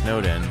think.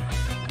 Snowed in.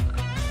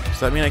 Does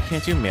that mean I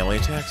can't do melee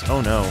attacks?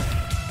 Oh no.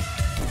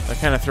 That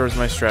kind of throws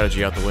my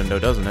strategy out the window,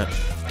 doesn't it?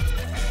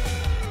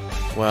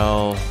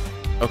 Well,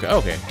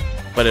 okay.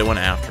 But it went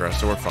after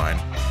us, so we're fine.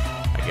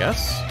 I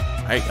guess?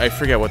 I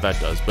forget what that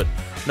does, but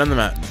no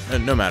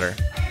matter.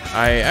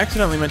 I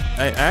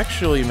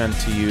actually meant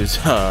to use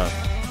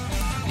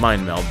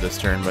Mind Meld this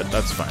turn, but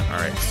that's fine.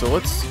 Alright, so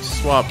let's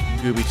swap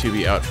Gooby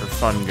Tooby out for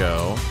Fun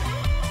Go.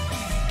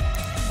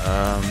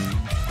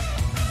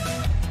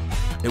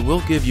 It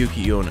will give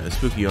Spooky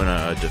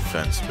Yona a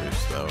defense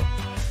boost, though,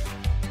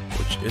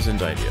 which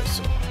isn't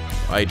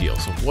ideal.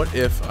 So what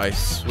if I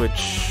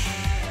switch?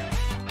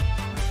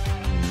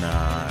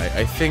 Nah,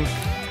 I think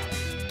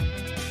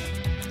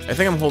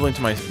I'm holding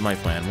to my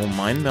plan. We'll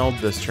Mind Meld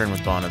this turn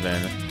with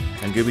Bonavin,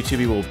 and Gooby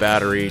Tooby will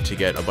Battery to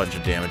get a bunch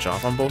of damage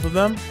off on both of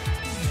them.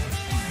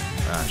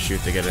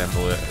 Shoot,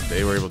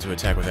 they were able to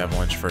attack with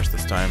Avalanche first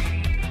this time,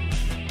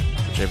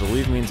 which I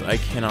believe means I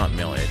cannot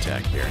melee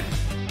attack here.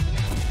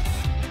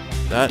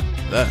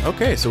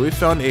 Okay, so we've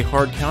found a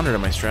hard counter to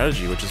my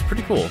strategy, which is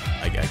pretty cool,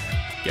 I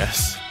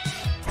guess.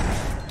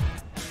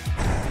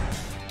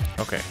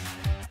 Okay.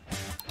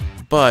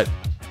 But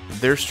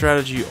their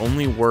strategy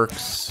only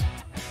works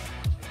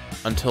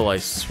until I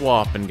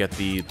swap and get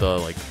the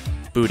like,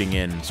 booting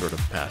in sort of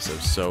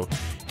passive. So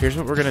here's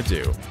what we're gonna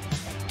do.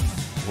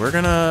 We're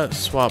gonna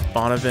swap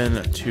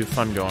Bonavin to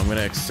Fun Go. I'm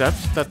gonna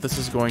accept that this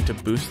is going to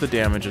boost the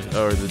damage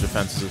or the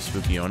defenses of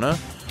Spooky Yona,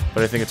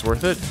 but I think it's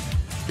worth it.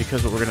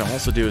 Because what we're going to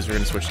also do is we're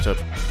going to switch to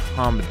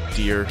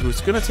Pomadier, who's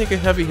going to take a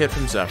heavy hit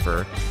from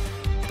Zephyr,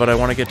 but I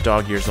want to get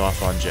Dog Ears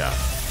off on Jeff.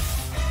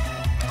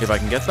 If I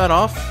can get that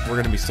off, we're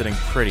going to be sitting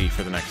pretty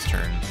for the next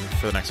turn,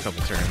 for the next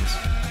couple turns.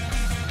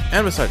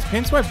 And besides,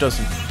 Pain Swipe does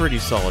some pretty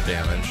solid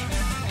damage.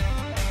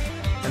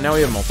 And now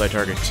we have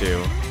multi-target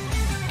too.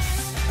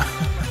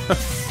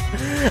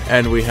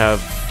 And we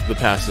have the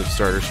passive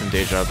starters from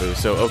Deja Vu.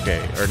 So,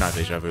 okay, or not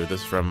Deja Vu,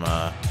 this is from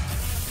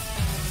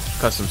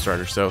custom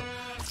starters. So,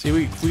 see,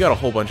 we got a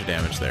whole bunch of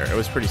damage there. It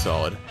was pretty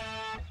solid.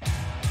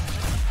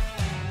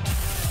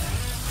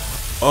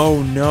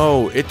 Oh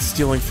no, it's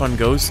stealing Fun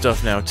Go's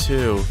stuff now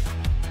too.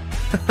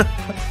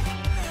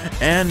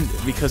 And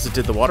because it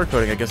did the water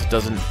coating, I guess it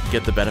doesn't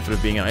get the benefit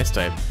of being an ice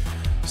type.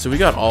 So we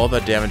got all of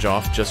that damage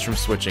off just from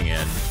switching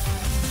in.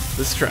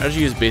 This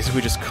strategy is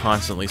basically just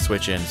constantly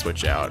switch in,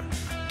 switch out.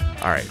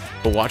 Alright,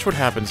 but watch what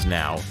happens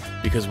now,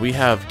 because we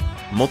have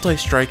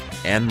multi-strike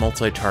and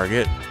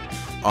multi-target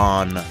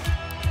on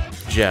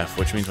Jeff,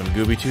 which means when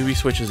Gooby Tooby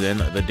switches in,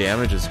 the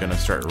damage is going to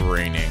start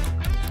raining.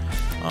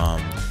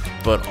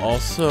 But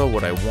also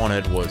what I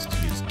wanted was to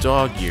use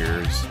dog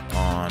ears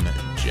on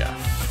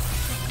Jeff.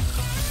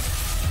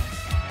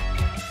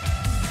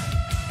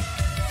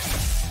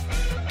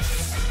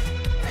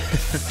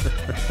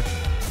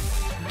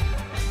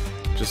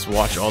 Just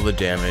watch all the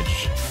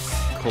damage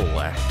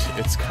collect.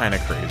 It's kind of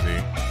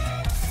crazy.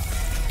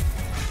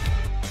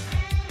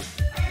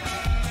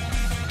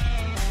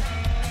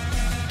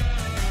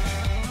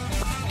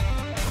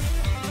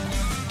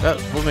 That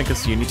will make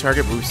us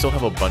uni-target, but we still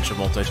have a bunch of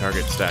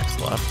multi-target stacks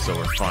left, so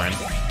we're fine.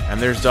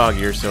 And there's dog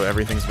ears, so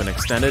everything's been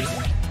extended.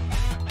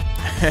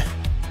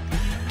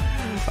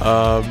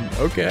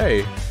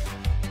 Okay.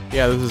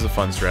 Yeah, this is a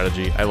fun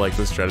strategy. I like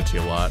this strategy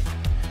a lot.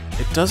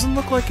 It doesn't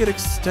look like it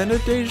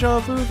extended Deja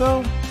Vu,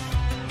 though.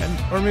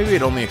 Or maybe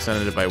it only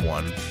extended it by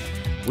 1.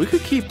 We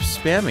could keep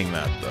spamming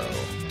that, though,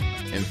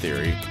 in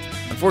theory.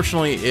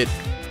 Unfortunately, it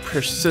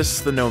persists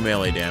the no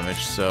melee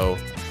damage, so...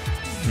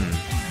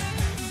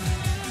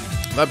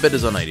 That bit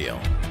is unideal.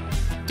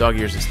 Dog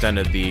ears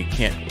extended the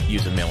can't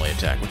use a melee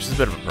attack, which is a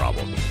bit of a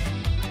problem.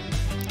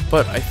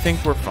 But I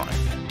think we're fine,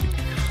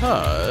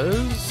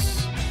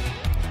 because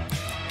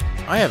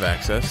I have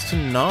access to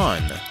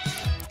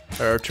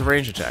to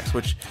range attacks,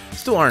 which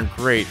still aren't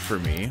great for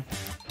me,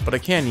 but I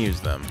can use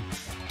them.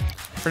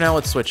 For now,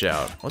 let's switch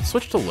out. Let's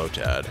switch to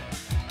Lotad.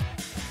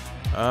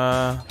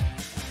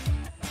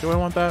 Do I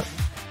want that?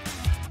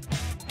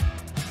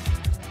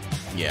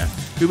 Yeah.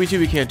 Gooby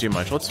Tooby can't do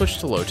much. Let's switch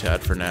to Lotad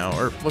for now,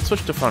 or let's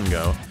switch to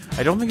Fungo.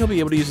 I don't think he'll be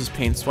able to use his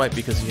Pain Swipe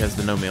because he has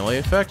the no melee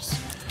effects,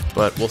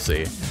 but we'll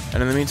see.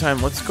 And in the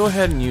meantime, let's go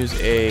ahead and use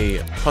a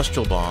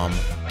Pustule Bomb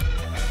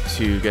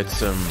to get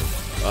some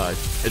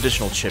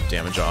additional chip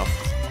damage off.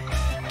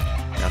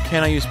 Now,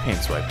 can I use Pain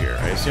Swipe here?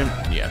 I assume,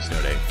 yes,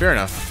 no day. Fair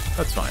enough.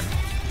 That's fine.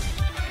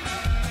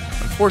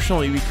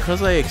 Unfortunately,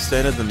 because I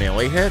extended the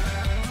melee hit,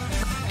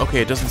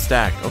 okay, it doesn't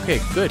stack.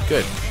 Okay, good,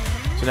 good.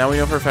 So now we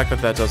know for a fact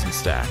that that doesn't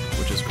stack,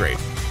 which is great.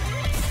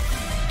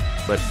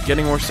 But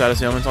getting more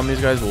status ailments on these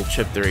guys will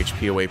chip their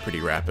HP away pretty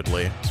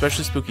rapidly,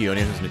 especially Spooky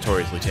Onion, who's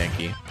notoriously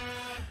tanky.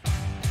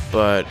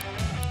 But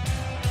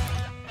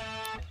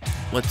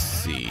let's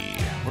see,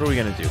 what are we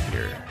gonna do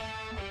here?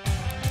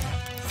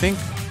 I think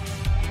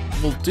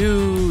we'll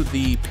do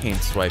the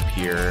Paint Swipe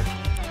here,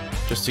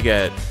 just to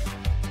get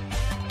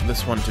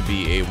this one to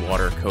be a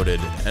water-coated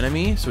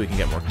enemy, so we can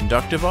get more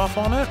conductive off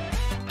on it.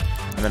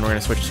 And then we're going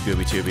to switch to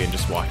Gooby Tooby and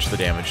just watch the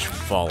damage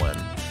fall in.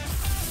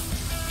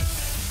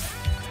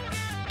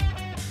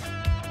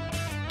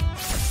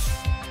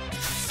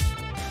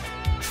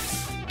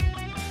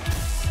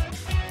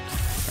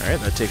 Alright,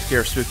 that takes care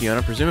of Spooky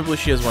Onion. Presumably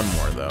she has one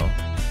more, though.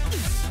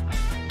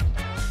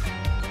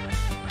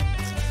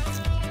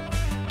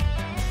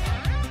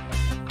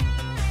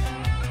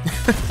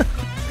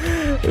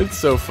 It's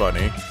so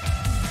funny.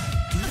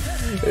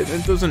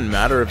 It doesn't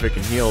matter if it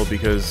can heal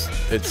because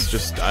it's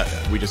just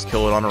we just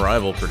kill it on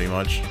arrival pretty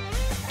much.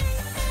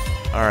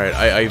 Alright,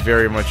 I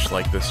very much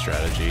like this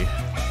strategy.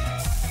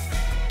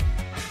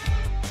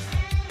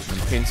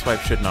 And Pain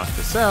Swipe should knock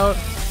this out.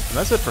 And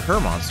that's it for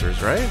her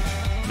monsters, right?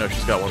 No,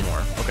 she's got one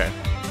more. Okay.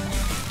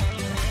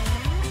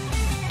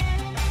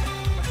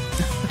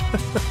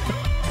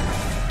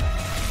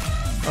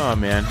 Oh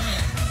man,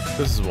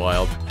 this is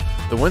wild.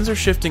 The winds are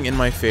shifting in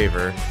my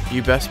favor.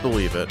 You best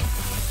believe it.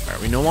 Alright,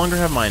 we no longer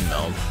have Mind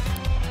Meld.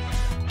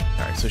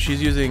 Alright, so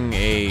she's using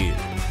a...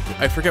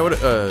 I forget what...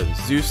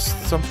 Zeus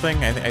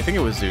something? I think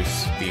it was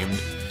Zeus themed.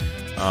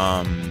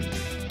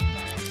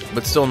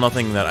 But still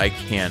nothing that I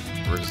can't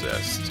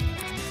resist.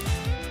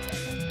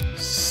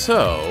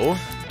 So...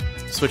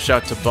 switched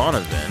out to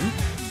Bonavin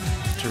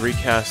to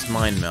recast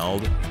Mind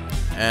Meld.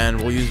 And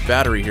we'll use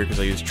Battery here because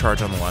I used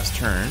Charge on the last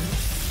turn.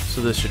 So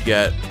this should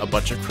get a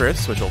bunch of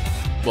crits, which will...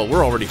 Well,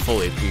 we're already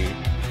full AP.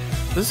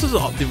 This is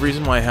the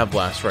reason why I have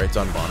Blast Rights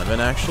on Bonavin,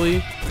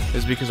 actually,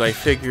 is because I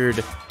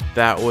figured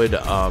that would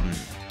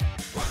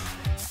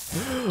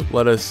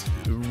let us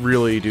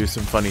really do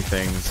some funny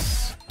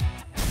things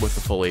with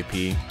the full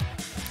AP.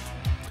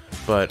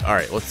 But,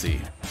 alright, let's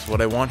see. So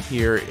what I want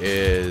here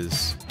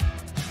is...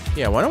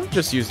 Yeah, why don't we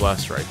just use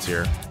Last Rights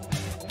here?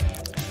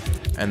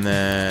 And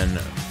then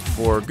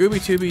for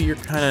Gooby Tooby, you're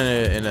kind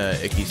of in a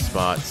icky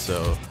spot,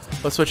 so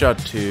let's switch out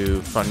to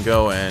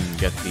Fungo and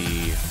get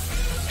the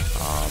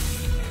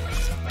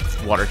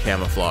water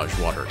camouflage,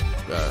 water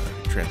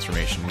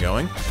transformation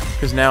going.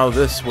 Because now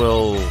this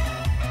will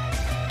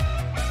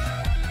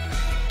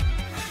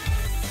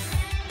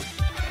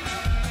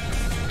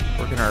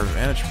in our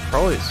advantage.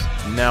 Probably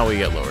now we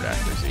get lowered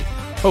accuracy.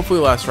 Hopefully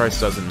Last Rites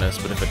doesn't miss,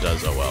 but if it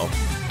does, oh well.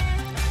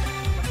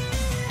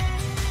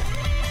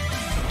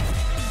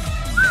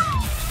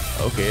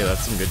 Okay,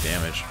 that's some good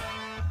damage.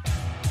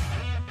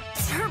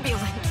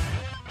 Turbulent.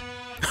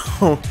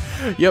 Oh,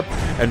 yep.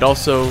 And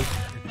also,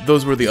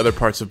 those were the other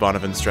parts of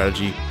Bonnevin's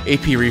strategy.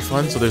 AP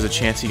refund, so there's a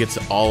chance he gets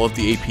all of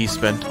the AP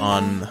spent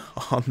on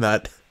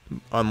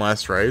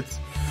Last Rites,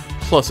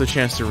 plus a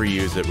chance to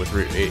reuse it with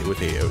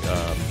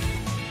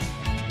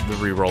the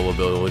reroll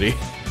ability.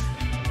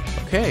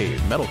 Okay,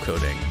 metal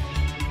coating.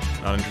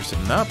 Not interested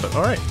in that, but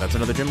alright, that's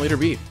another gym leader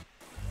beat.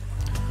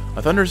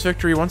 A thunderous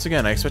victory once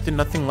again. I expected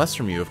nothing less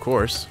from you, of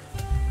course.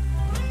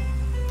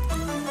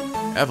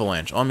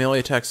 Avalanche. All melee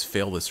attacks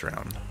fail this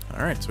round.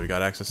 Alright, so we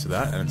got access to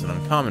that, and it's an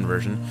uncommon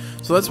version.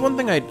 So that's one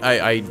thing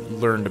I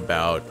learned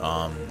about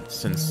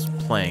since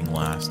playing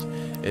last,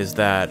 is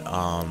that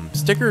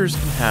stickers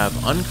can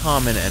have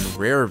uncommon and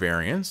rare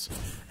variants,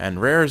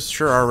 and rares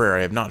sure are rare.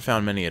 I have not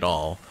found many at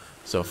all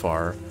so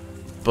far,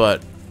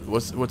 but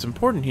what's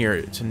important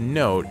here to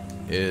note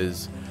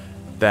is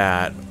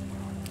that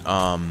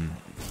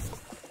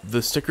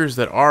the stickers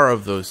that are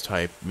of those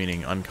type,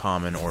 meaning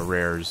uncommon or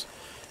rares,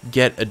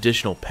 get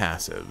additional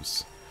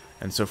passives.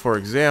 And so, for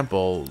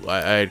example,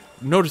 I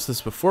noticed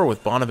this before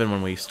with Bonnevin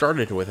when we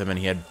started with him, and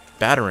he had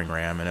Battering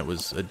Ram, and it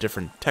was a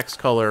different text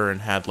color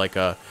and had like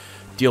a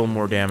deal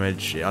more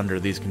damage under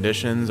these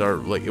conditions, or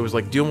like it was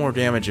like deal more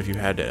damage if you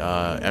had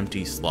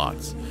empty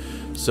slots.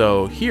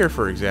 So here,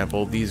 for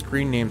example, these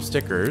green name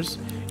stickers,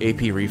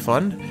 AP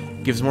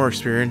Refund, gives more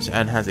experience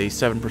and has a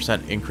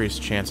 7%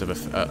 increased chance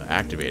of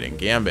activating.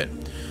 Gambit,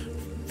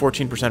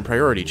 14%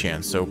 priority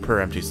chance, so per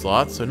empty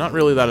slot, so not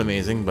really that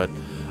amazing, but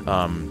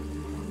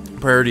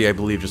priority, I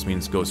believe, just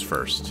means goes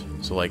first,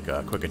 so like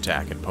quick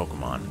attack in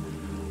Pokemon.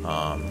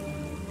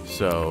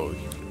 So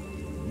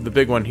the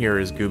big one here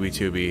is Gooby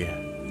Tooby,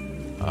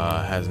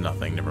 has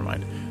nothing, never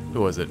mind.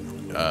 Who was it?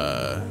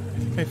 I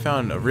think I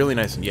found a really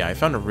nice, I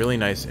found a really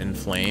nice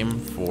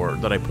Inflame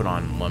that I put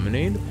on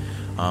Lemonade,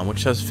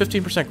 which has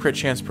 15% crit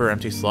chance per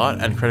empty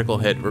slot and critical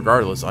hit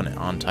regardless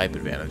on type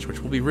advantage, which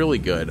will be really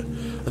good,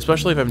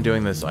 especially if I'm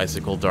doing this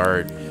Icicle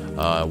Dart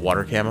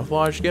water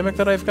camouflage gimmick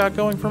that I've got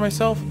going for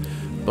myself.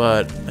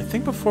 But I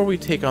think before we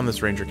take on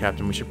this Ranger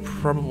Captain, we should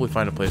probably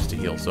find a place to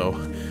heal. So,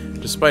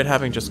 despite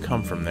having just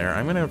come from there,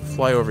 I'm going to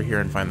fly over here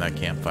and find that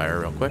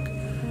campfire real quick.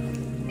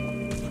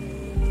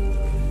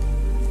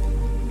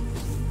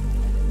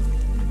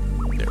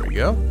 There we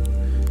go.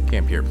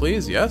 Camp here,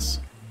 please.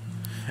 Yes.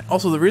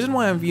 Also, the reason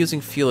why I'm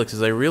using Felix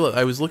is I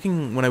was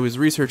looking when I was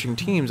researching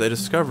teams. I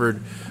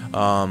discovered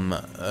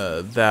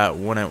that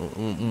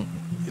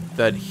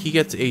that he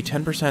gets a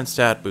 10%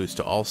 stat boost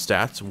to all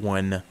stats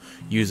when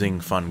using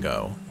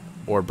Fungo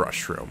or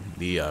Brushroom,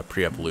 the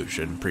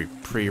pre-evolution,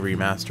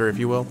 pre-remaster, if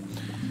you will.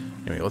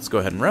 Anyway, let's go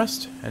ahead and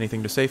rest.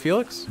 Anything to say,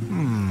 Felix?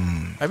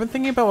 I've been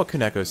thinking about what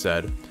Kaneko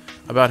said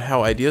about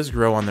how ideas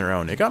grow on their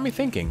own. It got me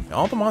thinking.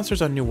 All the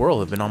monsters on New World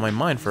have been on my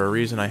mind for a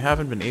reason I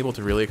haven't been able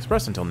to really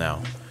express until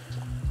now.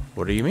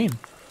 What do you mean?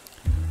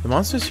 The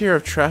monsters here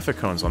have traffic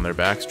cones on their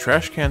backs,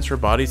 trash cans for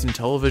bodies, and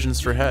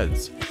televisions for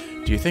heads.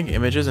 Do you think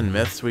images and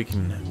myths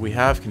we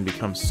have can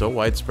become so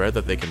widespread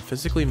that they can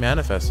physically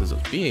manifest as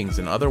beings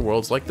in other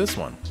worlds like this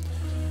one?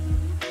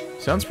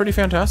 Sounds pretty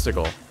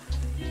fantastical.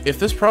 If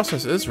this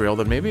process is real,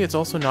 then maybe it's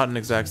also not an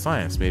exact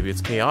science. Maybe it's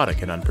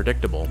chaotic and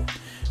unpredictable.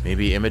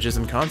 Maybe images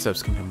and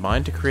concepts can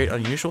combine to create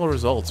unusual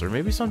results, or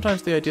maybe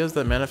sometimes the ideas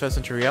that manifest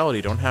into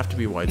reality don't have to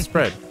be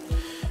widespread.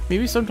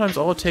 Maybe sometimes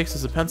all it takes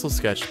is a pencil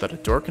sketch that a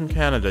dork in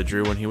Canada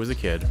drew when he was a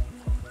kid.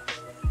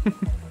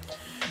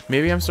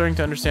 Maybe I'm starting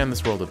to understand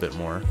this world a bit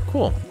more.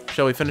 Cool.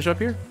 Shall we finish up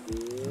here?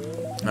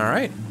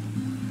 Alright.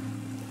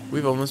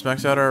 We've almost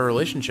maxed out our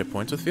relationship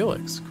points with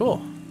Felix.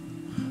 Cool.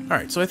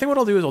 Alright, so I think what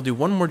I'll do is I'll do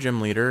one more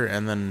gym leader,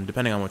 and then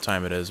depending on what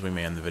time it is, we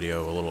may end the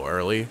video a little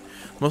early.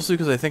 Mostly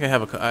because I think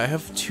I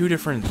have two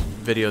different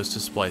videos to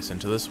splice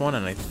into this one,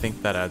 and I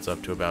think that adds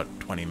up to about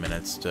 20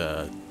 minutes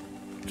to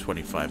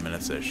 25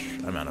 minutes-ish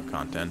amount of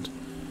content.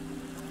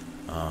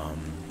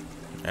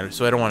 And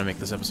so I don't want to make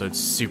this episode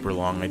super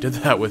long. I did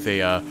that with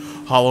a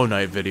Hollow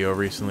Knight video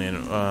recently,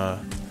 and how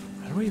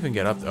do we even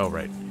get up? Oh,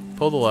 right.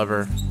 Pull the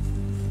lever,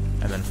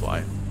 and then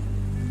fly.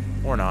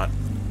 Or not.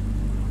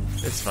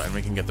 It's fine.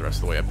 We can get the rest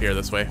of the way up here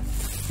this way.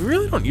 We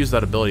really don't use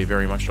that ability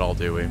very much at all,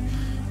 do we?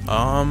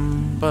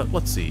 But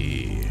let's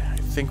see. I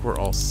think we're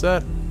all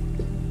set.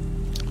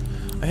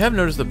 I have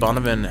noticed that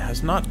Bonnevin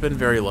has not been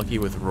very lucky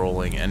with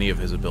rolling any of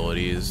his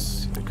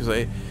abilities, because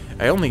I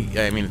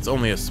mean, it's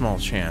only a small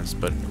chance,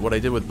 but what I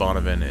did with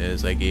Bonnevin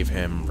is I gave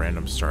him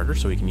random starter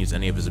so he can use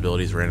any of his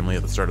abilities randomly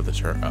at the start of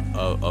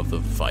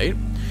the fight.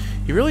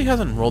 He really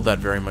hasn't rolled that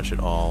very much at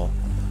all,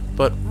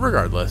 but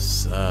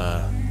regardless,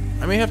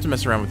 I may have to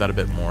mess around with that a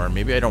bit more.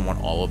 Maybe I don't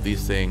want all of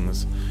these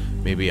things.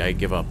 Maybe I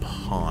give up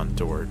Haunt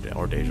or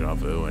Deja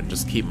Vu and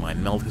just keep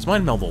Mind Meld, because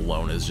Mind Meld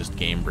alone is just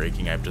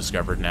game-breaking, I've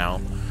discovered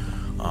now.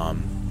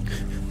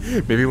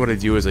 Maybe what I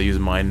do is I use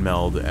Mind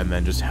Meld and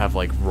then just have,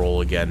 like,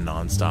 roll again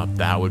nonstop.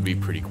 That would be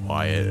pretty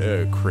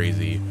quiet,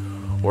 crazy.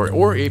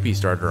 or AP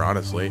starter,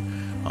 honestly.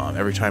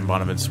 Every time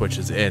Bonneman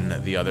switches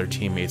in, the other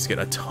teammates get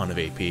a ton of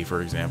AP,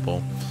 for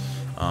example.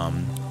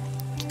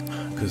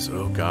 Because,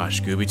 oh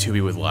gosh, Gooby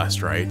Tooby with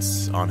Last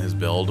Rites on his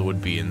build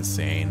would be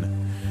insane.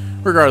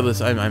 Regardless,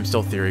 I'm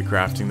still theory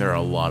crafting. There are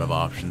a lot of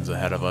options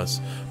ahead of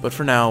us. But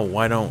for now,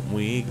 why don't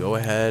we go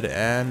ahead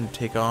and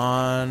take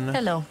on...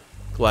 Hello.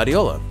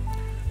 Gladiola.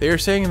 They are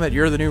saying that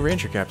you're the new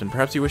Ranger Captain.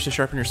 Perhaps you wish to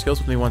sharpen your skills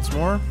with me once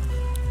more?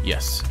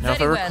 Yes. Now,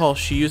 if I recall,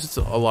 she uses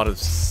a lot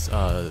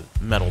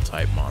of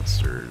metal-type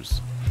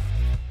monsters.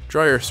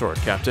 Draw your sword,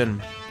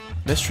 Captain.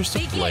 Mistress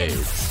of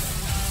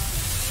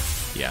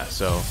Blades. Yeah,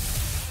 so...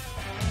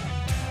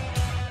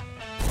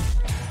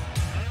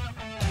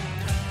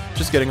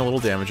 just getting a little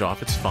damage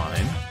off, it's fine.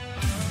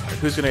 Alright,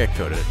 who's gonna get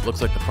coated?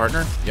 Looks like the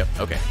partner? Yep,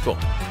 okay, cool.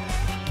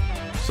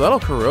 So that'll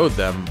corrode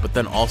them, but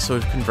then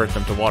also convert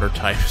them to water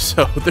type,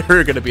 so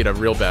they're gonna be in a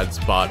real bad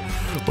spot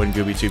when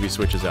Gooby Tooby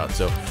switches out.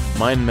 So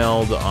Mind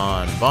Meld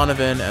on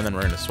Bonneman, and then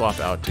we're gonna swap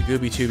out to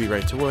Gooby Tooby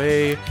right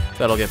away.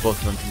 That'll get both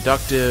of them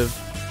conductive.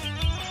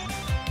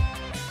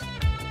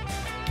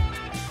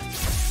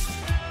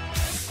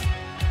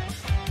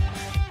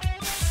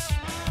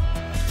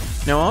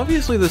 Now,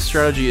 obviously, this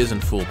strategy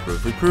isn't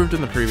foolproof. We proved in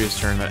the previous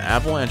turn that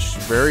Avalanche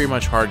very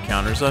much hard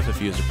counters us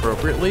if used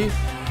appropriately,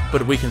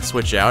 but we can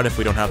switch out if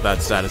we don't have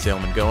that status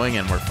ailment going,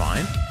 and we're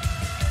fine.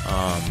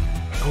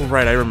 Oh,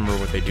 right, I remember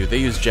what they do. They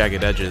use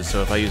Jagged Edges,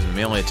 so if I use a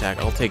melee attack,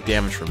 I'll take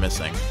damage for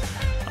missing.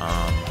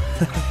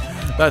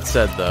 That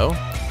said, though,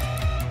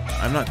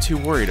 I'm not too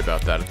worried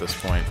about that at this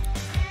point.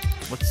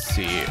 Let's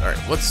see. Alright,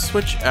 let's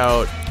switch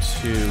out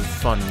to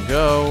Fun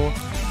Go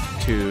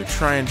to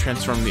try and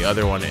transform the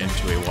other one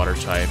into a water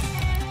type,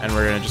 and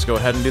we're gonna just go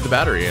ahead and do the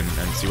battery and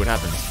see what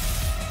happens.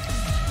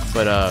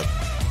 But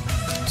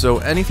so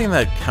anything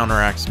that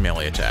counteracts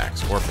melee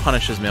attacks or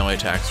punishes melee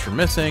attacks for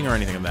missing or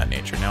anything of that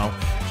nature. Now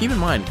keep in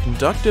mind,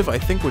 conductive I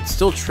think would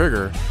still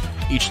trigger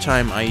each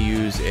time I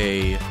use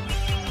an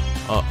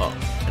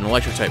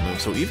electric type move,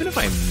 so even if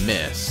I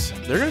miss,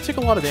 they're gonna take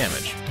a lot of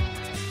damage.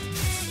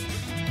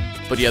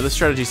 But yeah, this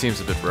strategy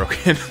seems a bit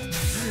broken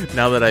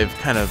now that I've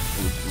kind of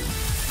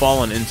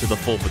fallen into the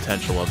full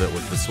potential of it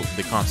with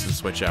the constant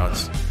switch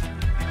outs.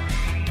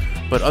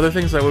 But other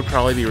things that would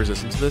probably be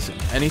resistant to this,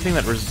 anything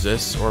that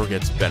resists or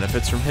gets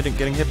benefits from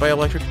getting hit by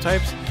electric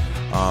types,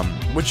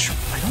 which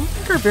I don't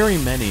think are very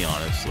many,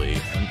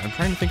 honestly. I'm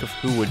trying to think of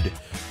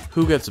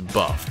who gets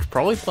buffed.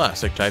 Probably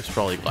plastic types,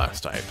 probably glass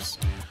types.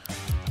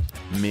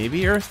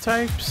 Maybe earth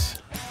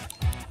types?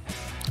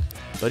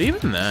 But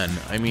even then,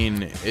 I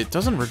mean, it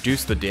doesn't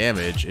reduce the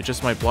damage, it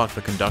just might block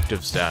the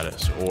conductive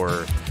status,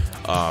 or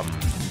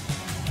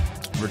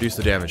reduce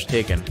the damage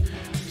taken.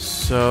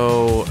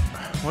 So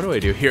what do I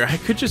do here? I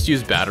could just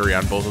use battery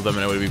on both of them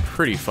and it would be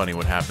pretty funny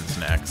what happens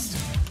next.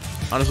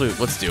 Honestly,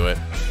 let's do it.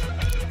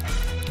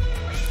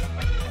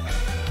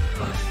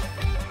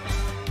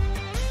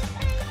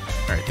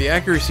 Alright, the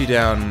accuracy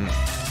down,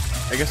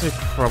 I guess I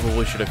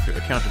probably should have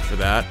accounted for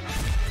that.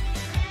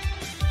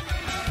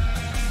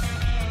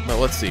 But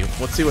let's see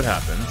what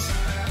happens.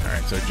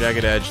 Alright, so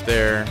Jagged Edge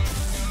there.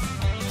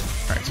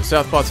 Alright, so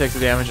Southpaw takes the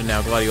damage, and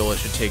now Gladiola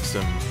should take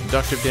some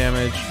conductive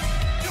damage.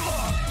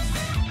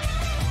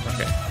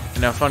 Okay,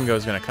 and now Fungo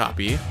is going to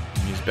copy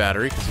and use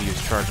Battery, because he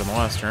used Charge on the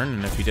last turn,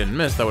 and if he didn't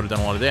miss, that would have done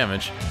a lot of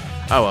damage.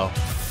 Oh well.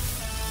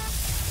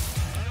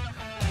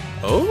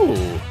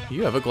 Oh,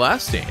 you have a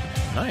Glass Stain.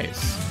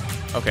 Nice.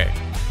 Okay,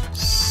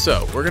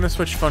 so we're going to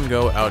switch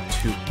Fungo out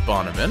to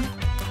Bonneman.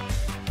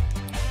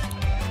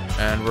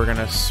 And we're going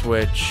to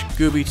switch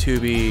Gooby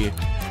Tooby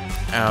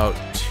out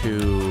to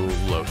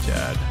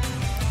Lotad.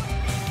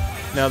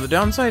 Now, the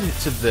downside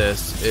to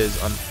this is,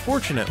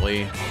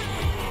 unfortunately,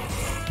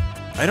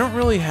 I don't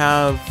really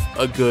have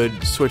a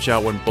good switch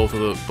out when both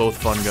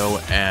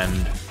Fungo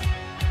and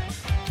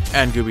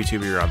Gooby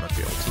Tooby are on the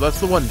field. So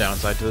that's the one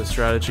downside to this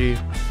strategy.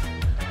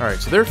 Alright,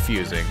 so they're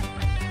fusing.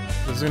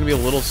 This is going to be a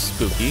little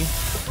spooky.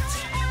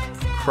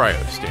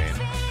 Cryo Stain.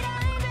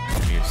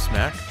 Use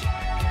Smack.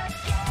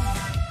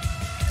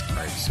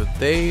 Alright, so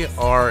they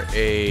are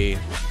a...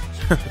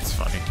 That's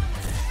funny.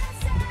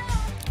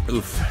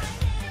 Oof.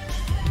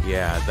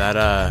 Yeah, that,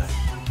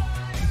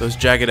 those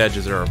Jagged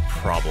Edges are a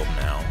problem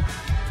now.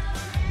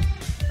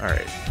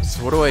 Alright,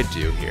 so what do I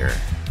do here?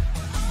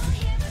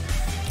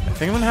 I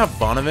think I'm gonna have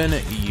Bonneman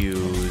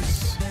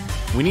use...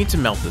 We need to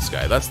melt this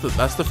guy. That's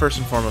the first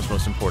and foremost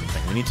most important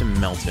thing. We need to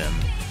melt him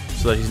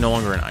so that he's no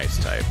longer an ice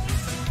type.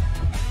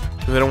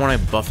 Because I don't want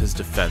to buff his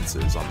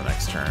defenses on the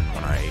next turn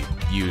when I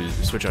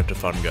switch out to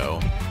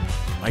Fungo.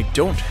 I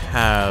don't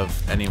have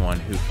anyone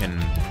who can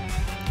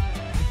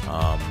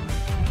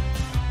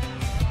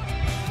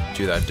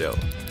do that though.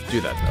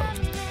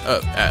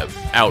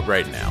 Out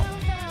right now.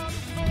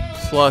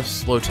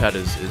 Plus, Lotad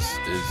is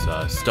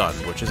stunned,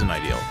 which isn't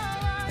ideal.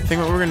 I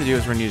think what we're gonna do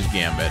is we're gonna use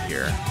Gambit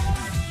here.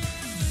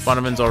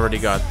 Bonneman's already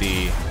got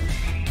the...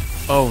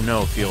 Oh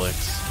no,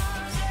 Felix.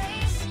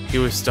 He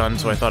was stunned,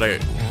 so I thought okay,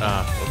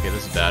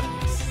 this is bad.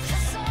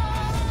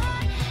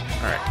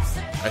 Alright.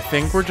 I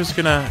think we're just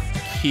gonna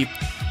keep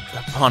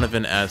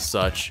Bonneman as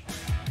such.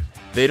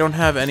 They don't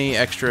have any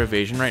extra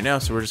evasion right now,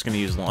 so we're just going to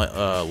use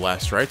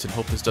Last Strikes and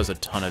hope this does a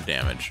ton of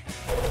damage.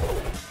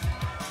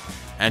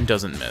 And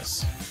doesn't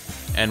miss.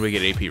 And we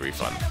get AP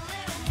refund.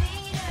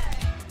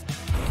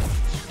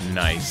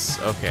 Nice.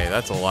 Okay,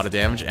 that's a lot of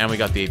damage, and we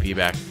got the AP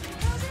back.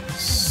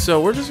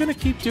 So we're just going to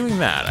keep doing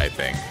that, I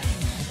think.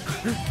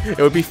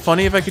 It would be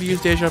funny if I could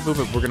use Deja Vu,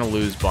 but we're going to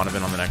lose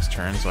Bonavin on the next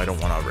turn, so I don't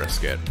want to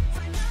risk it.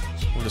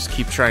 We'll just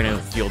keep trying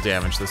to deal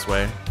damage this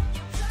way.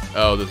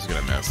 Oh, this is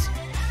going to miss.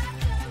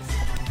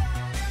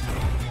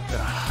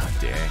 Ah,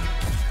 dang.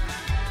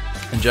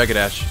 And Jagged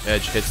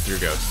Edge hits through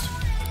Ghost.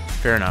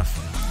 Fair enough.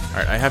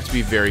 Alright, I have to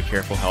be very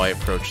careful how I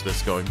approach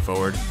this going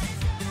forward.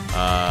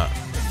 I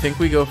think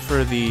we go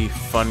for the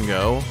Fun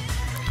Go.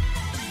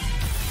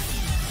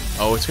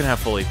 Oh, it's going to have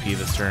full AP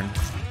this turn.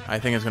 I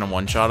think it's going to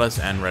one-shot us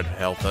and red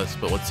health us,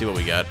 but let's see what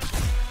we get.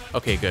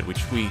 Okay, good.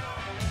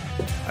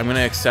 I'm going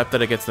to accept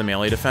that it gets the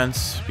melee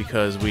defense,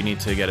 because we need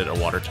to get it a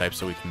water type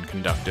so we can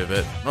conductive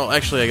it. Well,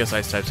 actually, I guess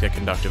ice types get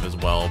conductive as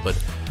well, but...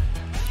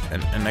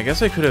 And I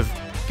guess I could have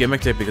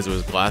gimmicked it because it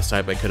was glass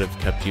type. I could have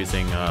kept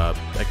using, I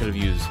could have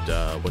used,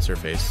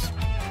 what's-her-face?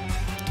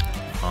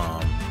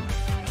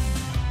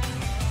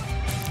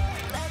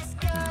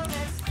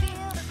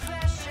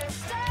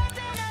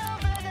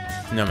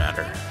 No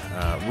matter.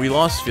 We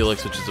lost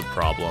Felix, which is a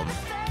problem.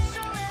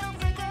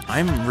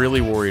 I'm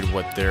really worried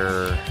what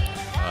their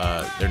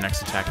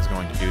next attack is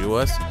going to do to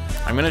us.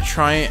 I'm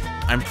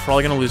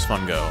probably gonna lose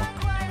Fun Go.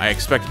 I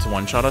expect it to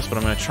one-shot us, but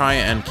I'm gonna try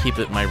and keep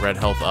my red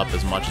health up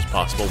as much as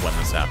possible when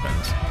this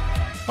happens.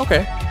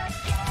 Okay.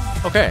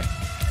 Okay.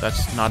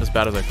 That's not as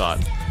bad as I thought.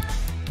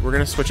 We're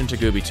gonna switch into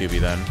Gooby Tooby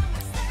then.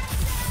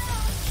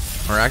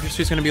 Our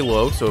accuracy is gonna be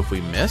low, so if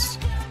we miss,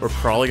 we're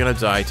probably gonna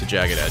die to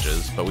Jagged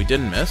Edges, but we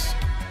didn't miss,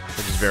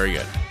 which is very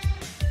good.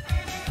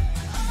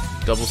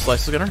 Double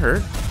Slice is gonna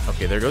hurt.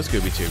 Okay, there goes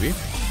Gooby Tooby.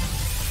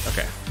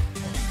 Okay.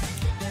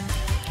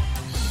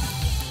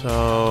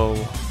 So...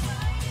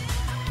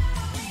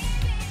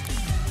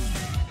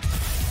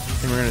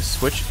 I think we're gonna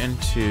switch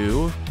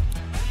into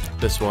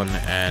this one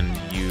and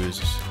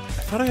use...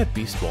 I thought I had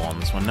Beast Ball on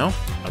this one, no?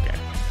 Okay.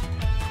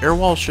 Air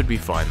Wall should be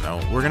fine, though.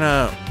 We're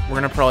gonna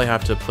probably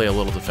have to play a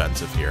little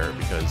defensive here,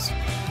 because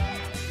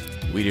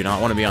we do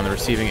not want to be on the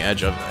receiving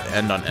end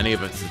on any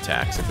of its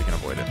attacks if we can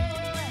avoid it.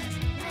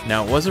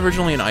 Now, it was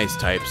originally an Ice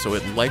type, so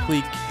it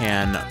likely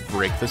can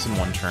break this in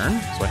one turn,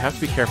 so I have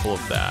to be careful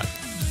of that.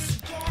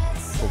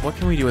 But what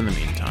can we do in the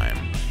meantime?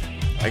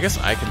 I guess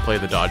I can play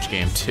the dodge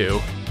game,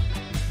 too.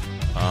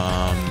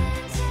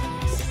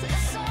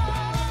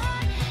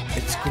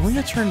 It's going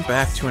to turn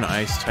back to an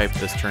Ice type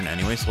this turn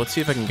anyway, so let's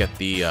see if I can get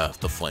the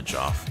flinch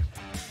off.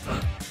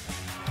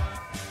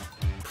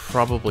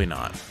 Probably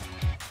not.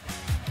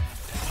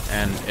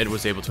 And it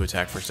was able to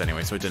attack first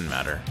anyway, so it didn't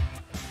matter.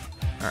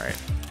 Alright.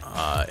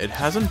 It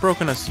hasn't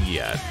broken us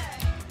yet.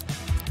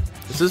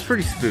 This is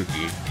pretty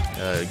spooky.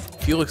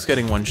 Felix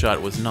getting one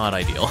shot was not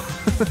ideal.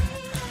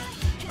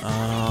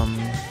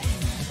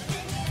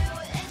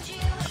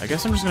 I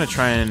guess I'm just gonna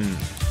try and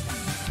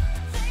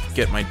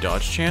get my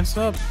dodge chance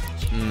up.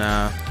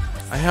 Nah,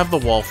 I have the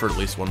wall for at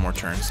least one more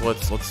turn, so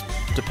let's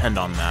depend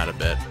on that a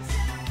bit.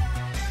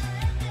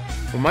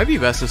 What might be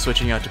best is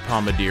switching out to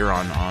Bombardier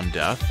on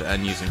death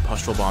and using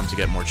Pustule Bomb to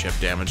get more chip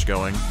damage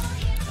going.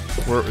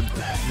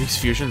 These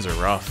fusions are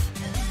rough.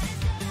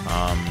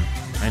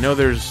 I know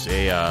there's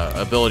a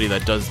ability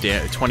that does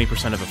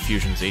 20% of a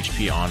fusion's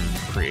HP on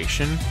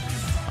creation.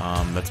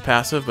 That's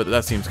passive, but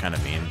that seems kind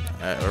of mean.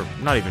 Or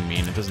not even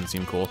mean, it doesn't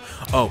seem cool.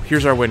 Oh,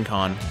 here's our win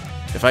con.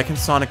 If I can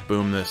Sonic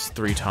Boom this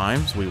 3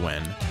 times, we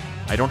win.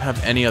 I don't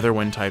have any other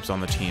win types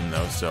on the team,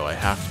 though, so I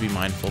have to be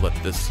mindful that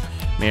this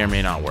may or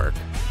may not work.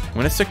 I'm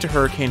going to stick to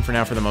Hurricane for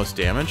now for the most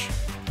damage.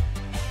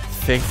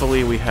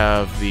 Thankfully, we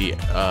have the...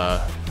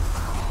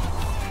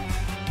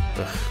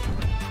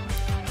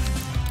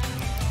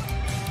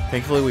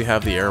 Thankfully, we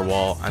have the Air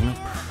Wall. I'm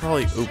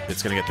probably... Oop,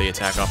 it's going to get the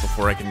attack off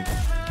before I can...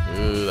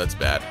 Ooh, that's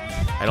bad.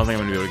 I don't think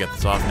I'm going to be able to get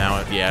this off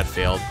now. Yeah, it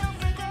failed.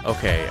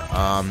 Okay,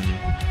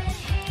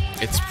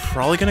 it's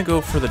probably going to go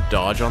for the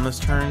dodge on this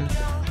turn,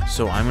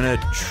 so I'm going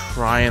to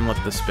try and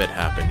let the spit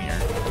happen here.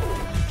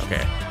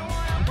 Okay.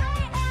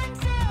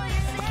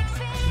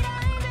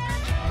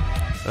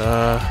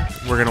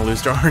 We're going to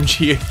lose to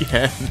RNG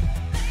again.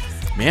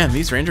 Man,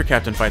 these Ranger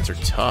Captain fights are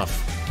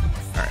tough.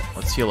 Alright,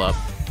 let's heal up.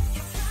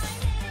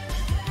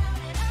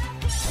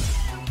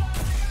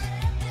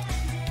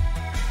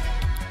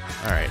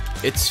 Alright,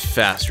 it's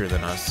faster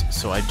than us,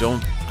 so I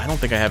don't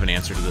think I have an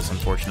answer to this,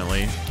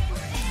 unfortunately.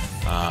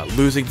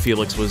 Losing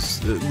Felix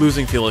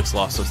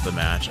lost us the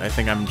match. I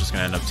think I'm just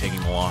gonna end up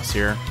taking the loss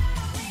here.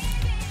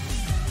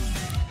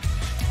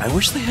 I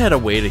wish they had a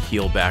way to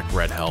heal back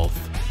red health.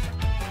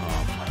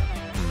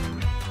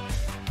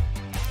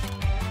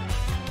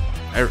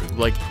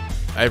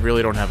 I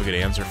really don't have a good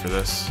answer for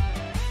this.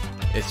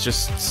 It's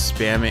just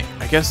spamming.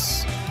 I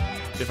guess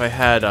if I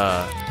had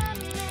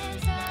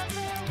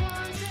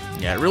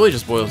yeah, it really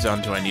just boils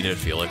down to I needed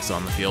Felix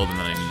on the field, and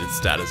then I needed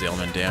status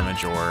ailment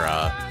damage or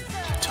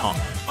taunt.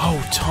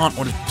 Oh, taunt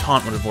would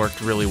have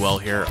worked really well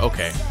here.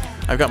 Okay,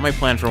 I've got my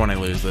plan for when I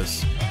lose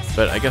this,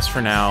 but I guess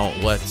for now,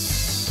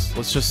 let's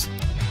just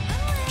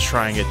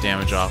try and get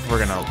damage off.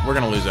 We're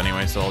gonna lose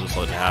anyway, so I'll just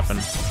let it happen.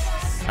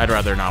 I'd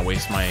rather not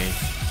waste my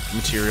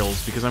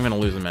materials because I'm gonna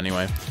lose them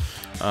anyway.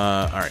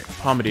 Alright,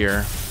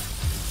 Bombardier.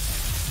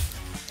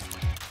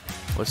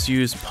 Let's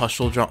use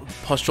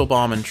Pustule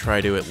Bomb and try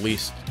to at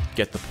least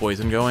get the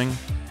poison going.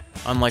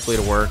 Unlikely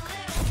to work,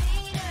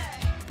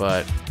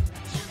 but...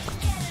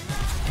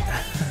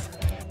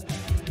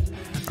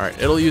 Alright,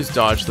 it'll use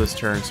Dodge this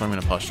turn, so I'm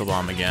gonna Pustule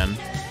Bomb again.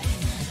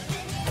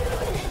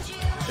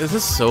 This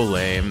is so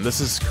lame. This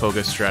is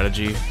Koga's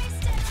strategy.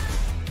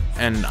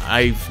 And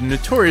I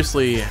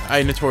notoriously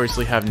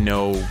have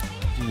no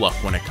luck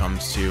when it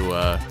comes to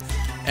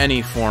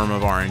any form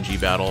of RNG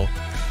battle.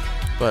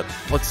 But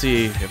let's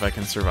see if I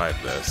can survive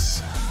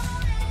this.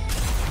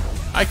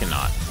 I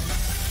cannot.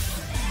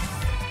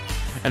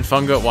 And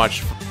Fungo,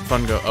 watch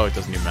Fungo. Oh, it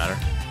doesn't even matter.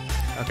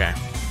 Okay,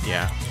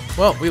 yeah.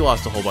 Well, we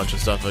lost a whole bunch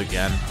of stuff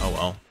again. Oh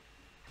well.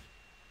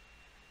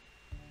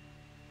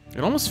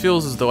 It almost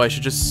feels as though I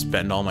should just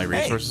spend all my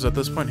resources at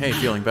this point. Hey,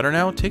 feeling better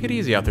now? Take it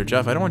easy out there,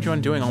 Jeff. I don't want you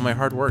undoing all my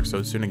hard work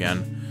so soon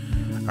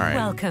again. Alright.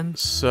 Welcome.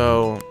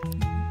 So,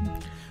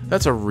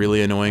 that's a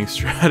really annoying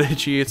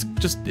strategy. It's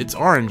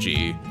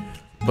RNG.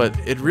 But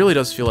it really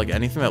does feel like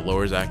anything that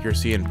lowers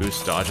accuracy and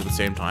boosts dodge at the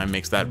same time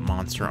makes that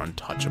monster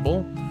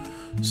untouchable.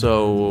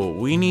 So,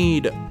 we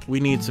need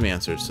some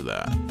answers to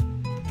that.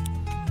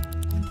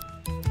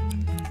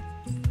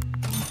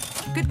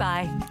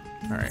 Goodbye.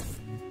 Alright.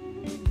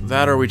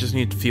 That or we just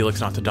need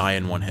Felix not to die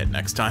in one hit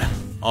next time.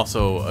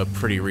 Also a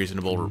pretty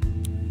reasonable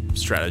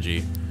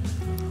strategy.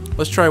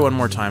 Let's try one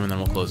more time and then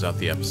we'll close out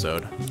the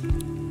episode.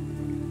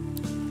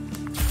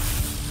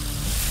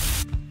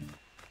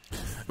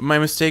 My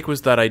mistake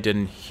was that I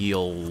didn't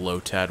heal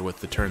Lotad with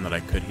the turn that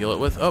I could heal it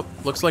with. Oh,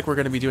 looks like we're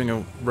going to be doing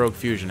a Rogue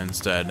Fusion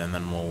instead, and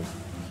then we'll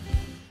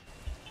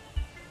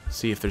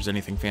see if there's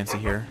anything fancy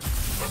here.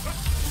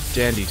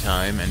 Dandy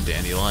Time and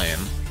Dandelion.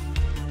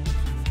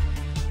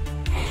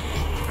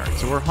 Alright,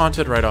 so we're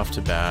haunted right off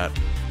to bat.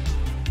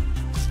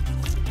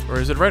 Or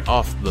is it right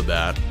off the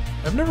bat?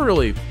 I've never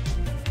really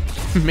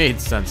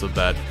made sense of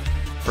that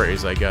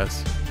phrase, I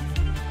guess.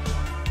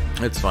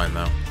 It's fine,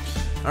 though.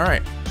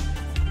 Alright.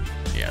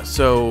 Yeah,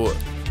 so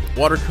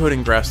water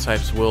coating grass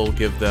types will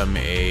give them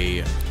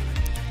a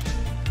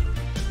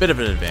bit of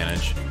an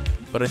advantage,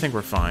 but I think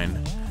we're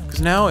fine.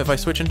 Because now, if I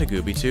switch into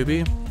Gooby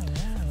Tooby,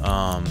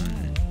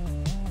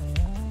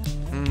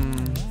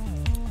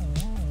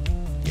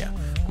 yeah,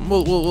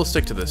 we'll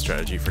stick to this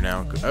strategy for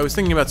now. I was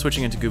thinking about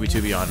switching into Gooby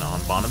Tooby on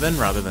Bonavin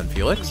rather than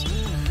Felix,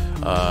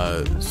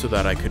 so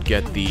that I could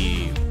get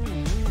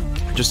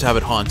just have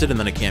it haunted and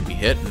then it can't be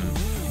hit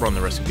and run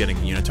the risk of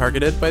getting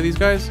unit-targeted by these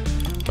guys.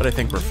 But I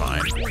think we're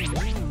fine.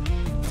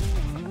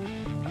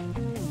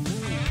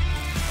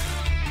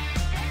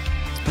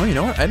 Oh, you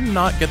know what? I did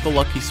not get the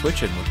lucky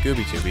switch in with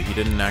Gooby Tooby. He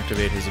didn't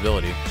activate his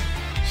ability.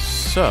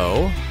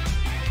 So,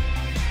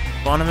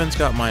 Bonavin's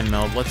got Mind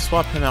Meld. Let's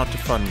swap him out to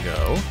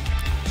Fungo.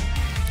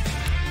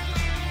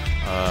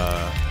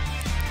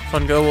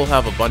 Fungo will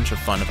have a bunch of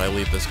fun if I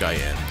leave this guy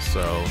in.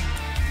 So,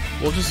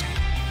 we'll just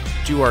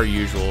do our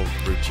usual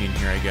routine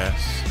here, I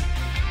guess.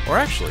 Or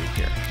actually,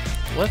 here.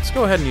 Let's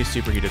go ahead and use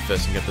Superheated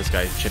Fist and get this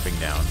guy chipping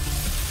down.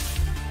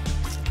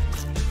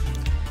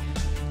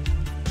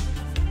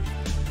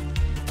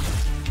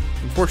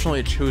 Unfortunately,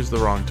 it chose the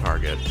wrong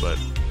target, but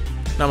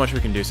not much we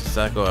can do since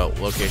that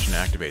location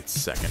activates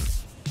second.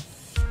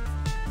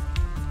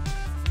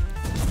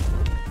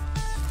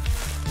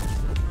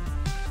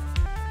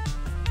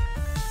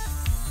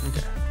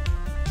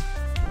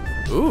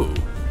 Okay. Ooh.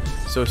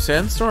 So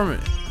Sandstorm...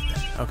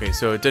 Okay,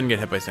 so it didn't get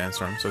hit by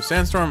Sandstorm. So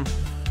Sandstorm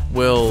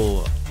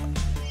will...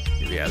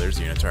 Yeah, there's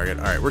a unit target.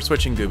 Alright, we're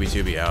switching Gooby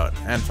Tooby out,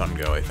 and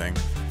Fungo, I think.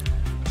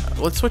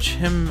 Let's switch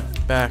him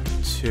back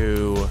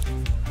to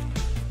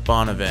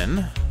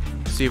Bonavin,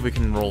 see if we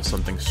can roll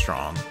something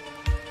strong.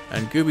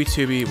 And Gooby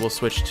Tooby will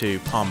switch to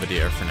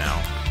Bombardier for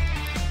now.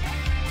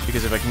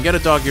 Because if I can get a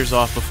Dog Ears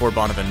off before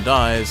Bonavin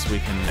dies, we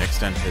can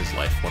extend his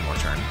life one more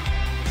turn.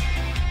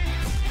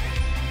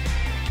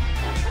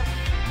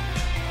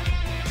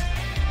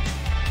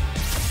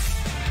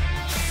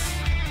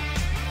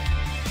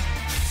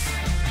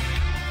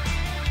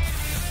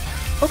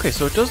 Okay,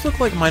 so it does look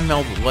like Mind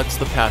Meld lets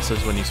the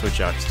passes when you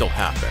switch out still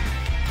happen.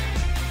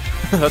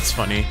 That's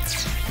funny.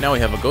 Now we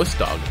have a Ghost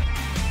Dog.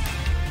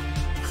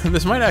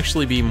 This might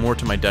actually be more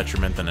to my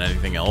detriment than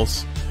anything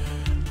else,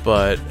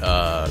 but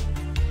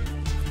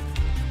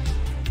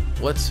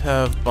let's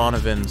have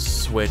Bonavin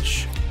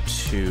switch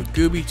to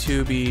Gooby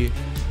Tooby,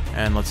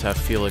 and let's have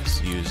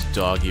Felix use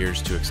Dog Ears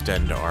to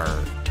extend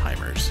our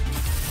timers.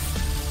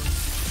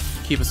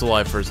 Keep us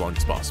alive for as long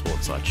as possible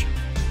and such.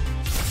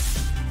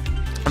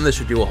 And this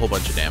should do a whole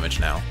bunch of damage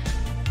now.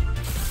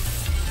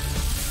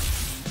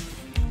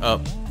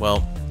 Oh,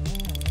 well.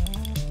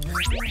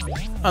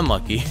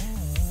 Unlucky.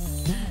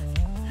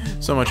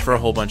 So much for a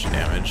whole bunch of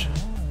damage.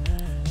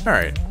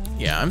 Alright,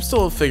 yeah, I'm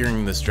still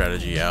figuring this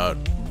strategy out.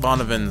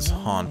 Bonavin's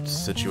haunt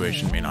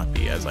situation may not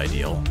be as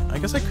ideal. I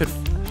guess I could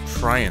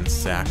try and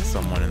sack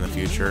someone in the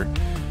future.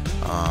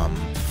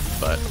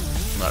 But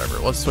whatever.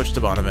 Let's switch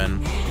to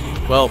Bonavin.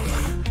 Well,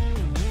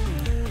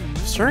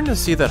 starting to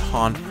see that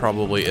Haunt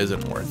probably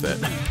isn't worth it.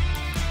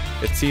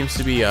 It seems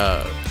to be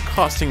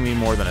costing me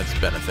more than it's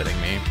benefiting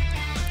me.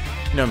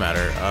 No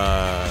matter.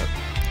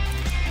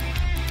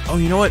 Oh,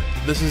 you know what?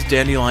 This is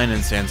Dandelion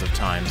and Sands of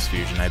Time's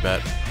fusion, I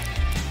bet.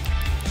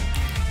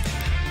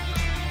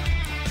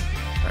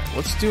 Alright,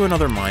 let's do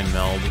another Mind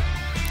Meld.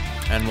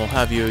 And we'll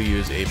have you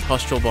use a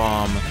Pustule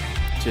Bomb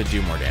to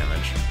do more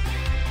damage.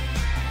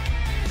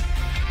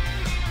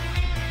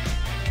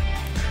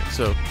 Alright,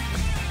 so...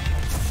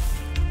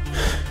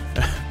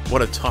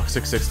 what a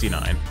toxic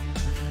 69.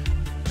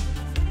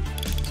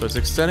 So it's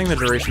extending the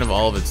duration of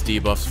all of its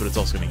debuffs, but it's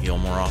also going to heal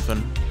more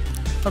often.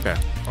 Okay,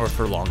 or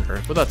for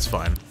longer, but that's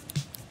fine.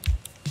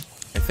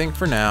 I think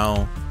for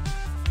now...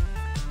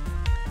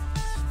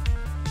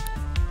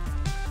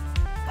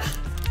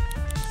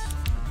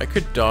 I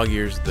could Dog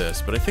Ears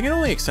this, but I think it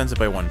only extends it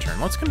by 1 turn.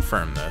 Let's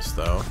confirm this,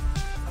 though.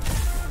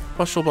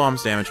 Pustule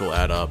Bomb's damage will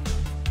add up.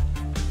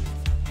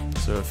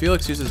 So if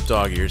Felix uses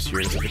Dog Ears here,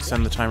 does it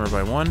extend the timer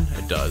by 1?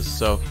 It does,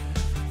 so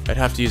I'd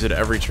have to use it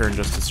every turn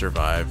just to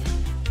survive.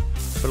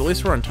 But at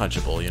least we're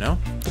untouchable, you know?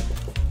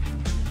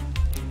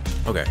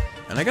 Okay,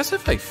 and I guess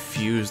if I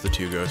fuse the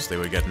 2 ghosts, they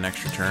would get an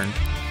extra turn.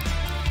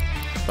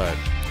 But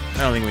I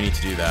don't think we need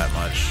to do that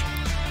much.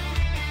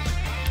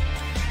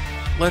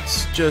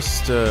 Let's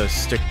just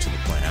stick to the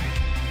plan.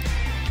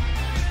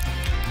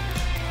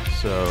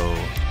 So,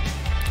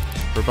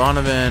 for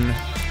Bonavin,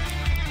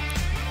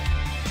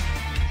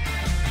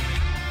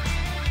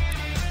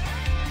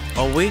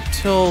 I'll wait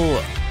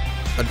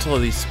until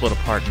these split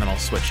apart, and then I'll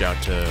switch out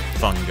to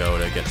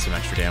Fungo to get some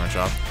extra damage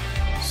off.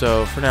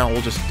 So for now,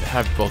 we'll just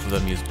have both of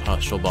them use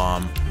Pustule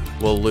Bomb.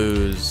 We'll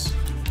lose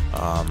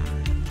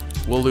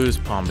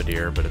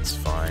Bombardier, but it's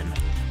fine.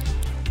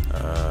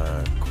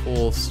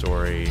 Cool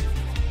story.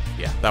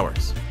 Yeah, that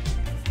works.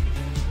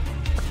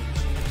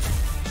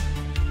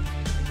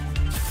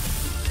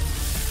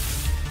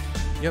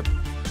 Yep.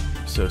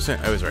 So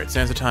I was right.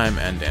 Sands of Time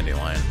and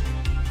Dandelion.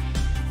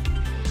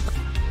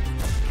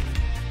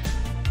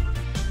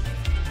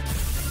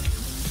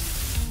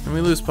 And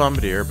we lose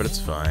Bombardier, but it's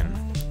fine.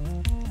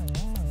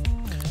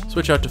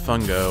 Switch out to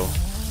Fungo.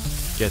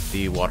 Get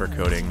the water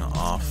coating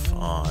off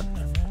on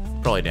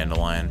probably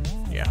Dandelion.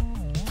 Yeah.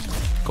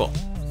 Cool.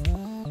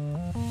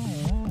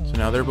 So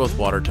now they're both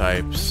water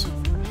types.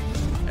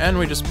 And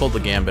we just pulled the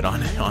Gambit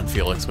on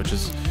Felix, which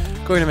is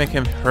going to make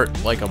him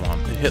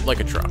hit like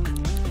a truck.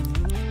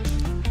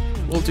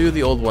 We'll do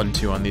the old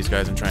 1-2 on these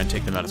guys and try and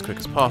take them out as quick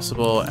as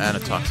possible, and a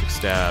Toxic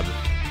Stab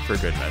for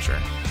good measure.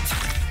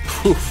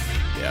 Poof.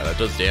 Yeah, that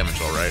does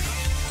damage alright.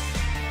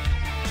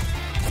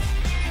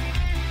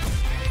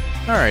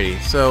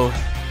 Alrighty, so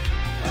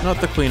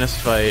not the cleanest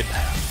fight.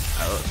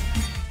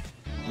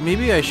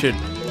 Maybe I should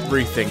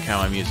rethink how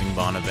I'm using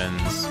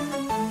Bonavin's.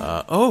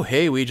 Oh,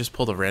 hey, we just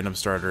pulled a random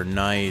starter.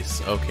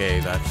 Nice.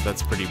 Okay,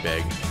 that's pretty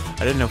big.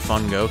 I didn't know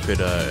Fungo could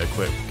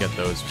get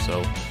those,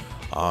 so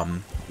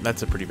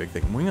that's a pretty big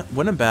thing.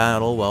 Win a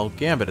battle while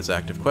Gambit is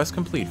active. Quest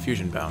complete.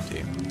 Fusion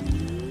bounty.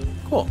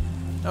 Cool.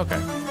 Okay.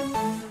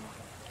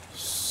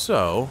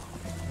 So,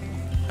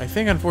 I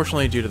think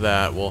unfortunately due to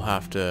that, we'll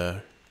have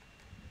to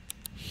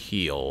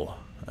heal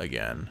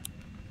again.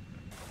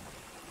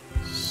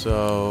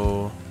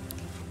 So,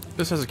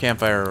 this has a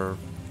campfire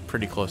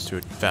pretty close to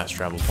a fast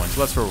travel point, so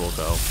that's where we'll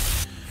go.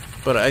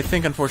 But I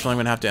think unfortunately I'm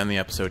going to have to end the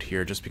episode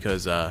here just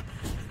because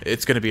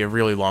it's going to be a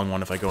really long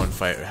one if I go and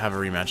have a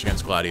rematch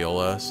against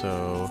Gladiola.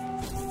 So,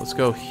 let's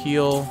go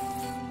heal,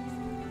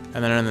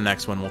 and then in the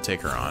next one we'll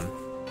take her on.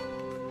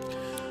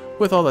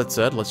 With all that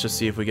said, let's just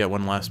see if we get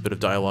one last bit of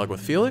dialogue with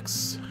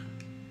Felix.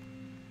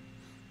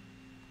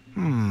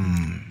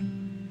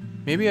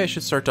 Maybe I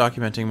should start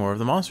documenting more of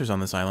the monsters on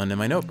this island in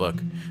my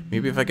notebook.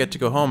 Maybe if I get to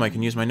go home, I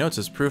can use my notes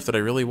as proof that I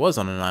really was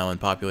on an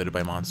island populated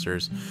by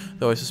monsters,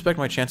 though I suspect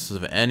my chances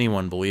of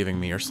anyone believing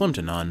me are slim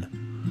to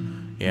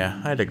none.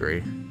 Yeah, I'd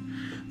agree.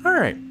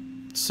 Alright,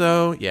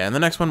 so yeah, in the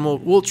next one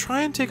we'll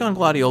try and take on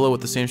Gladiola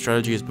with the same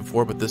strategy as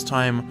before, but this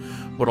time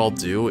what I'll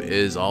do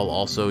is I'll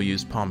also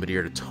use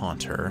Bombardier to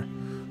taunt her.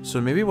 So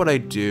maybe what I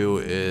do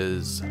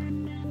is...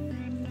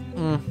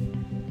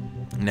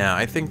 Nah,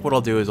 I think what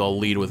I'll do is I'll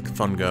lead with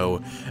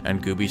Fungo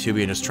and Gooby Tooby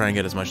and just try and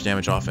get as much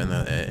damage off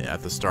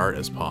at the start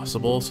as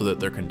possible so that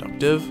they're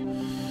conductive.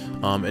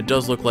 It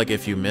does look like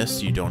if you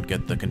miss, you don't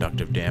get the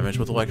conductive damage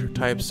with electric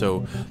type,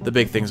 so the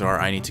big things are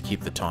I need to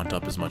keep the taunt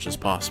up as much as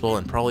possible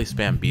and probably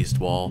spam Beast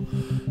Wall.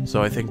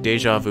 So I think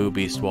Deja Vu,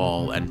 Beast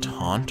Wall, and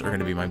Taunt are going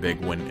to be my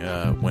big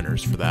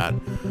winners for that.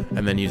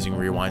 And then using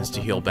Rewinds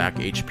to heal back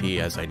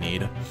HP as I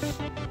need.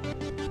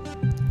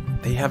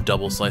 They have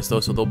double slice though,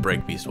 so they'll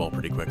break Beast Wall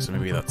pretty quick, so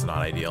maybe that's not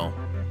ideal.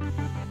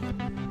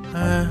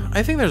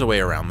 I think there's a way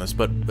around this,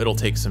 but it'll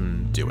take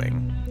some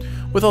doing.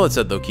 With all that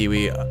said though,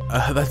 Kiwi,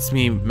 that's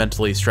me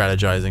mentally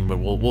strategizing, but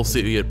we'll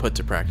see it put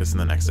to practice in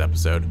the next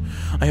episode.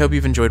 I hope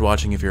you've enjoyed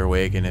watching if you're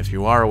awake, and if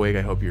you are awake,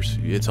 I hope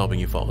it's helping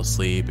you fall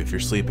asleep. If you're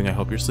sleeping, I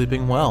hope you're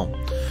sleeping well.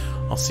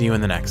 I'll see you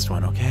in the next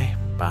one, okay?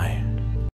 Bye.